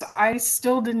issues. I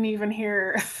still didn't even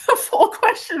hear the full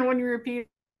question when you repeat.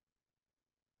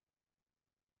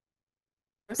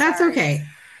 That's Sorry. okay.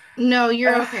 No,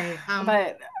 you're okay.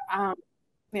 But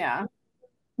yeah.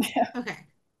 Okay.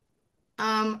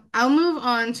 I'll move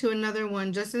on to another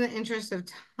one just in the interest of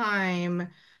time.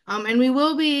 And we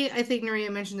will be, I think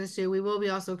Maria mentioned this too, we will be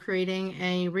also creating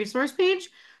a resource page.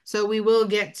 So we will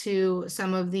get to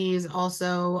some of these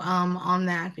also on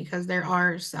that, because there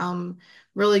are some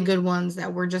really good ones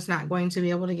that we're just not going to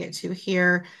be able to get to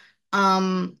here.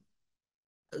 Do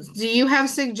you have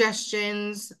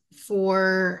suggestions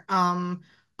for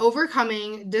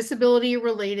overcoming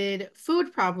disability-related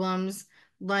food problems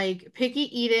like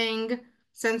picky eating,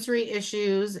 sensory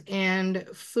issues, and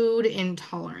food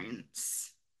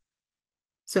intolerance?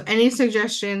 So any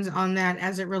suggestions on that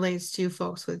as it relates to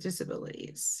folks with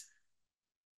disabilities?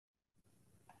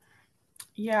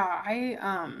 Yeah,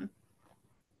 I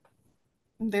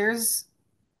there's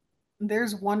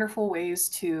wonderful ways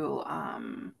to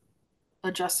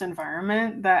adjust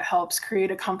environment that helps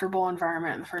create a comfortable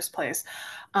environment in the first place.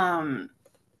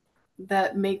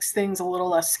 That makes things a little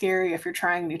less scary if you're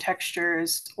trying new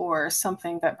textures or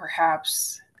something that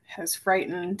perhaps has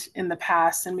frightened in the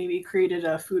past and maybe created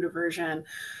a food aversion.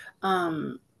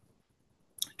 Um,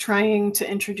 Trying to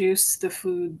introduce the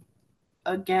food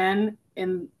again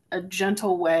in a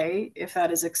gentle way if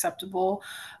that is acceptable.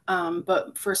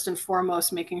 But first and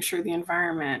foremost, making sure the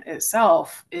environment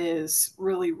itself is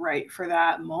really right for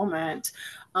that moment.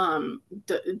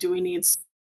 Do we need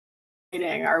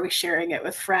lighting? Are we sharing it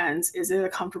with friends? Is it a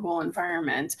comfortable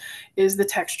environment? Is the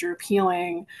texture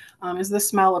appealing? Is the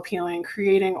smell appealing?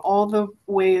 Creating all the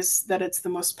ways that it's the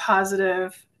most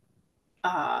positive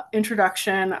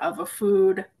introduction of a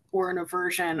food or an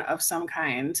aversion of some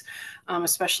kind,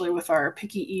 especially with our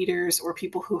picky eaters or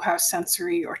people who have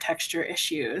sensory or texture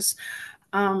issues.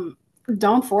 Um,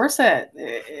 don't force it.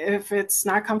 If it's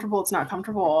not comfortable, it's not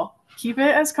comfortable. Keep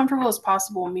it as comfortable as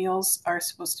possible. Meals are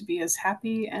supposed to be as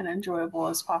happy and enjoyable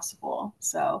as possible.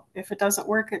 So if it doesn't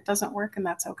work, it doesn't work, and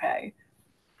that's okay.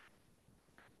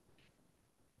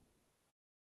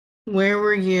 Where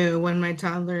were you when my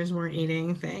toddlers were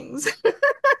eating things?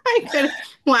 I could,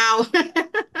 wow.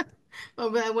 Oh,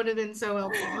 but that would have been so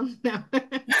helpful. No.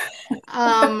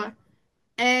 Um,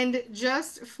 and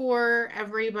just for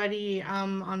everybody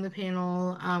on the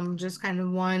panel, just kind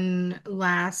of one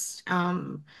last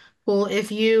poll.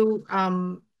 If you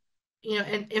and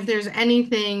if there's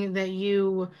anything that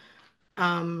you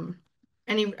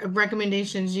any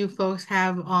recommendations you folks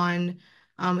have on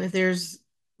if there's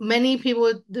many people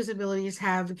with disabilities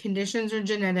have conditions or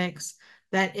genetics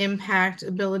that impact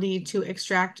ability to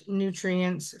extract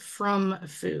nutrients from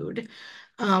food.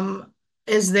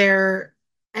 Is there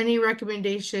any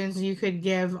recommendations you could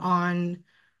give on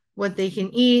what they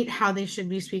can eat, how they should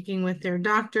be speaking with their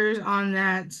doctors on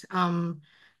that,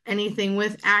 anything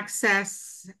with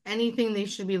access, anything they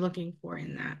should be looking for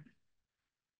in that?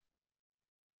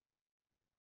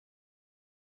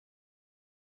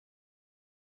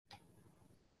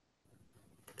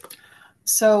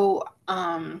 So,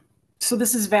 so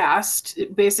this is vast.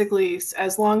 Basically,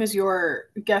 as long as your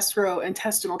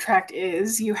gastrointestinal tract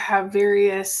is, you have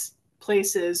various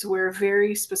places where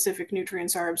very specific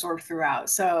nutrients are absorbed throughout.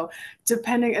 So,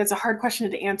 depending, it's a hard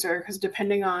question to answer because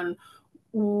depending on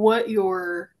what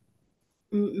you're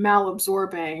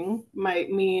malabsorbing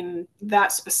might mean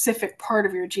that specific part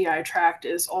of your GI tract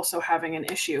is also having an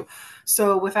issue.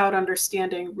 So, without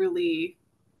understanding really,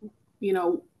 you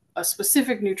know, a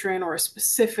specific nutrient or a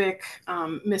specific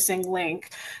missing link,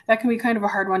 that can be kind of a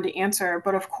hard one to answer.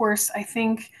 But of course, I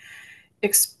think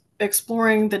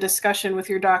exploring the discussion with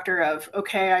your doctor of,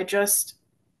 okay, I just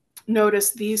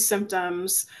noticed these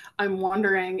symptoms. I'm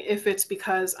wondering if it's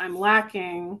because I'm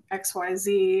lacking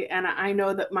XYZ. And I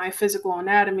know that my physical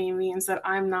anatomy means that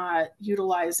I'm not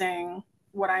utilizing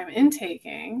what I'm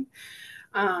intaking.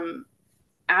 Um,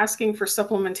 Asking for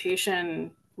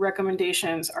supplementation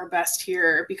recommendations are best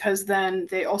here because then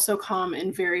they also come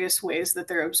in various ways that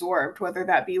they're absorbed, whether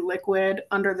that be liquid,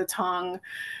 under the tongue,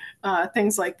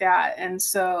 things like that. And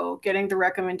so getting the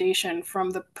recommendation from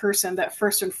the person that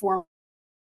first and foremost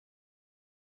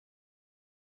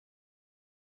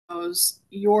knows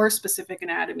your specific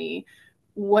anatomy,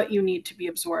 what you need to be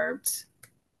absorbed,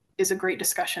 is a great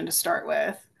discussion to start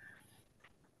with.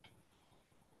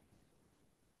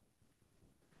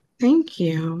 Thank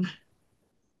you.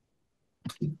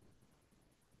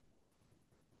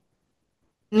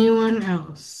 Anyone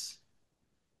else?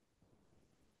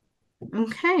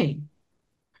 Okay,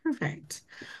 perfect.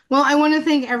 Well, I want to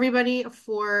thank everybody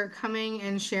for coming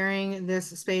and sharing this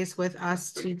space with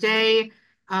us today.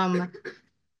 Uh,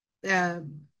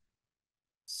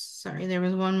 sorry, there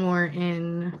was one more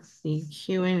in the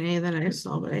Q&A that I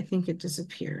saw, but I think it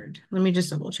disappeared. Let me just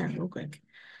double check real quick.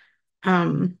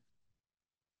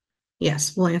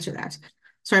 Yes, we'll answer that.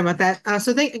 Sorry about that.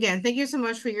 So thank you so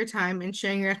much for your time and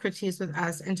sharing your expertise with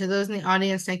us. And to those in the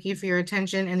audience, thank you for your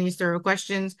attention and these thorough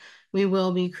questions. We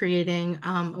will be creating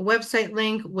a website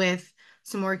link with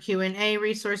some more Q&A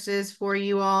resources for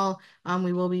you all.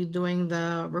 We will be doing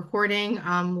the recording.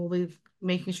 We'll be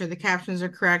making sure the captions are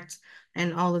correct,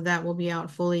 and all of that will be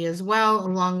out fully as well,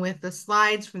 along with the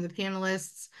slides from the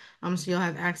panelists. So you'll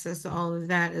have access to all of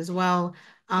that as well.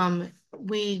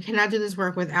 We cannot do this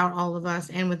work without all of us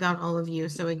and without all of you.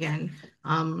 So again,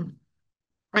 I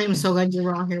am so glad you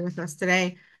were all here with us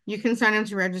today. You can sign up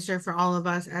to register for all of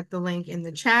us at the link in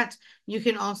the chat. You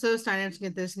can also sign up to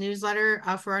get this newsletter,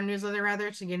 for our newsletter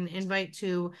rather, to get an invite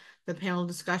to the panel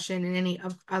discussion and any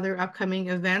other upcoming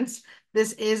events.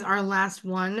 This is our last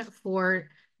one for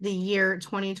the year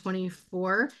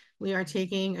 2024. We are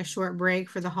taking a short break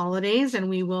for the holidays, and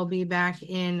we will be back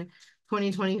in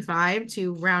 2025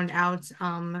 to round out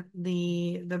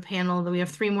the panel. That we have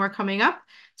 3 more coming up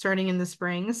starting in the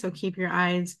spring, so keep your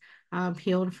eyes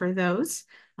peeled for those.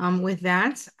 With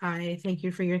that, I thank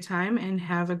you for your time and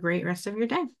have a great rest of your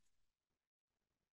day.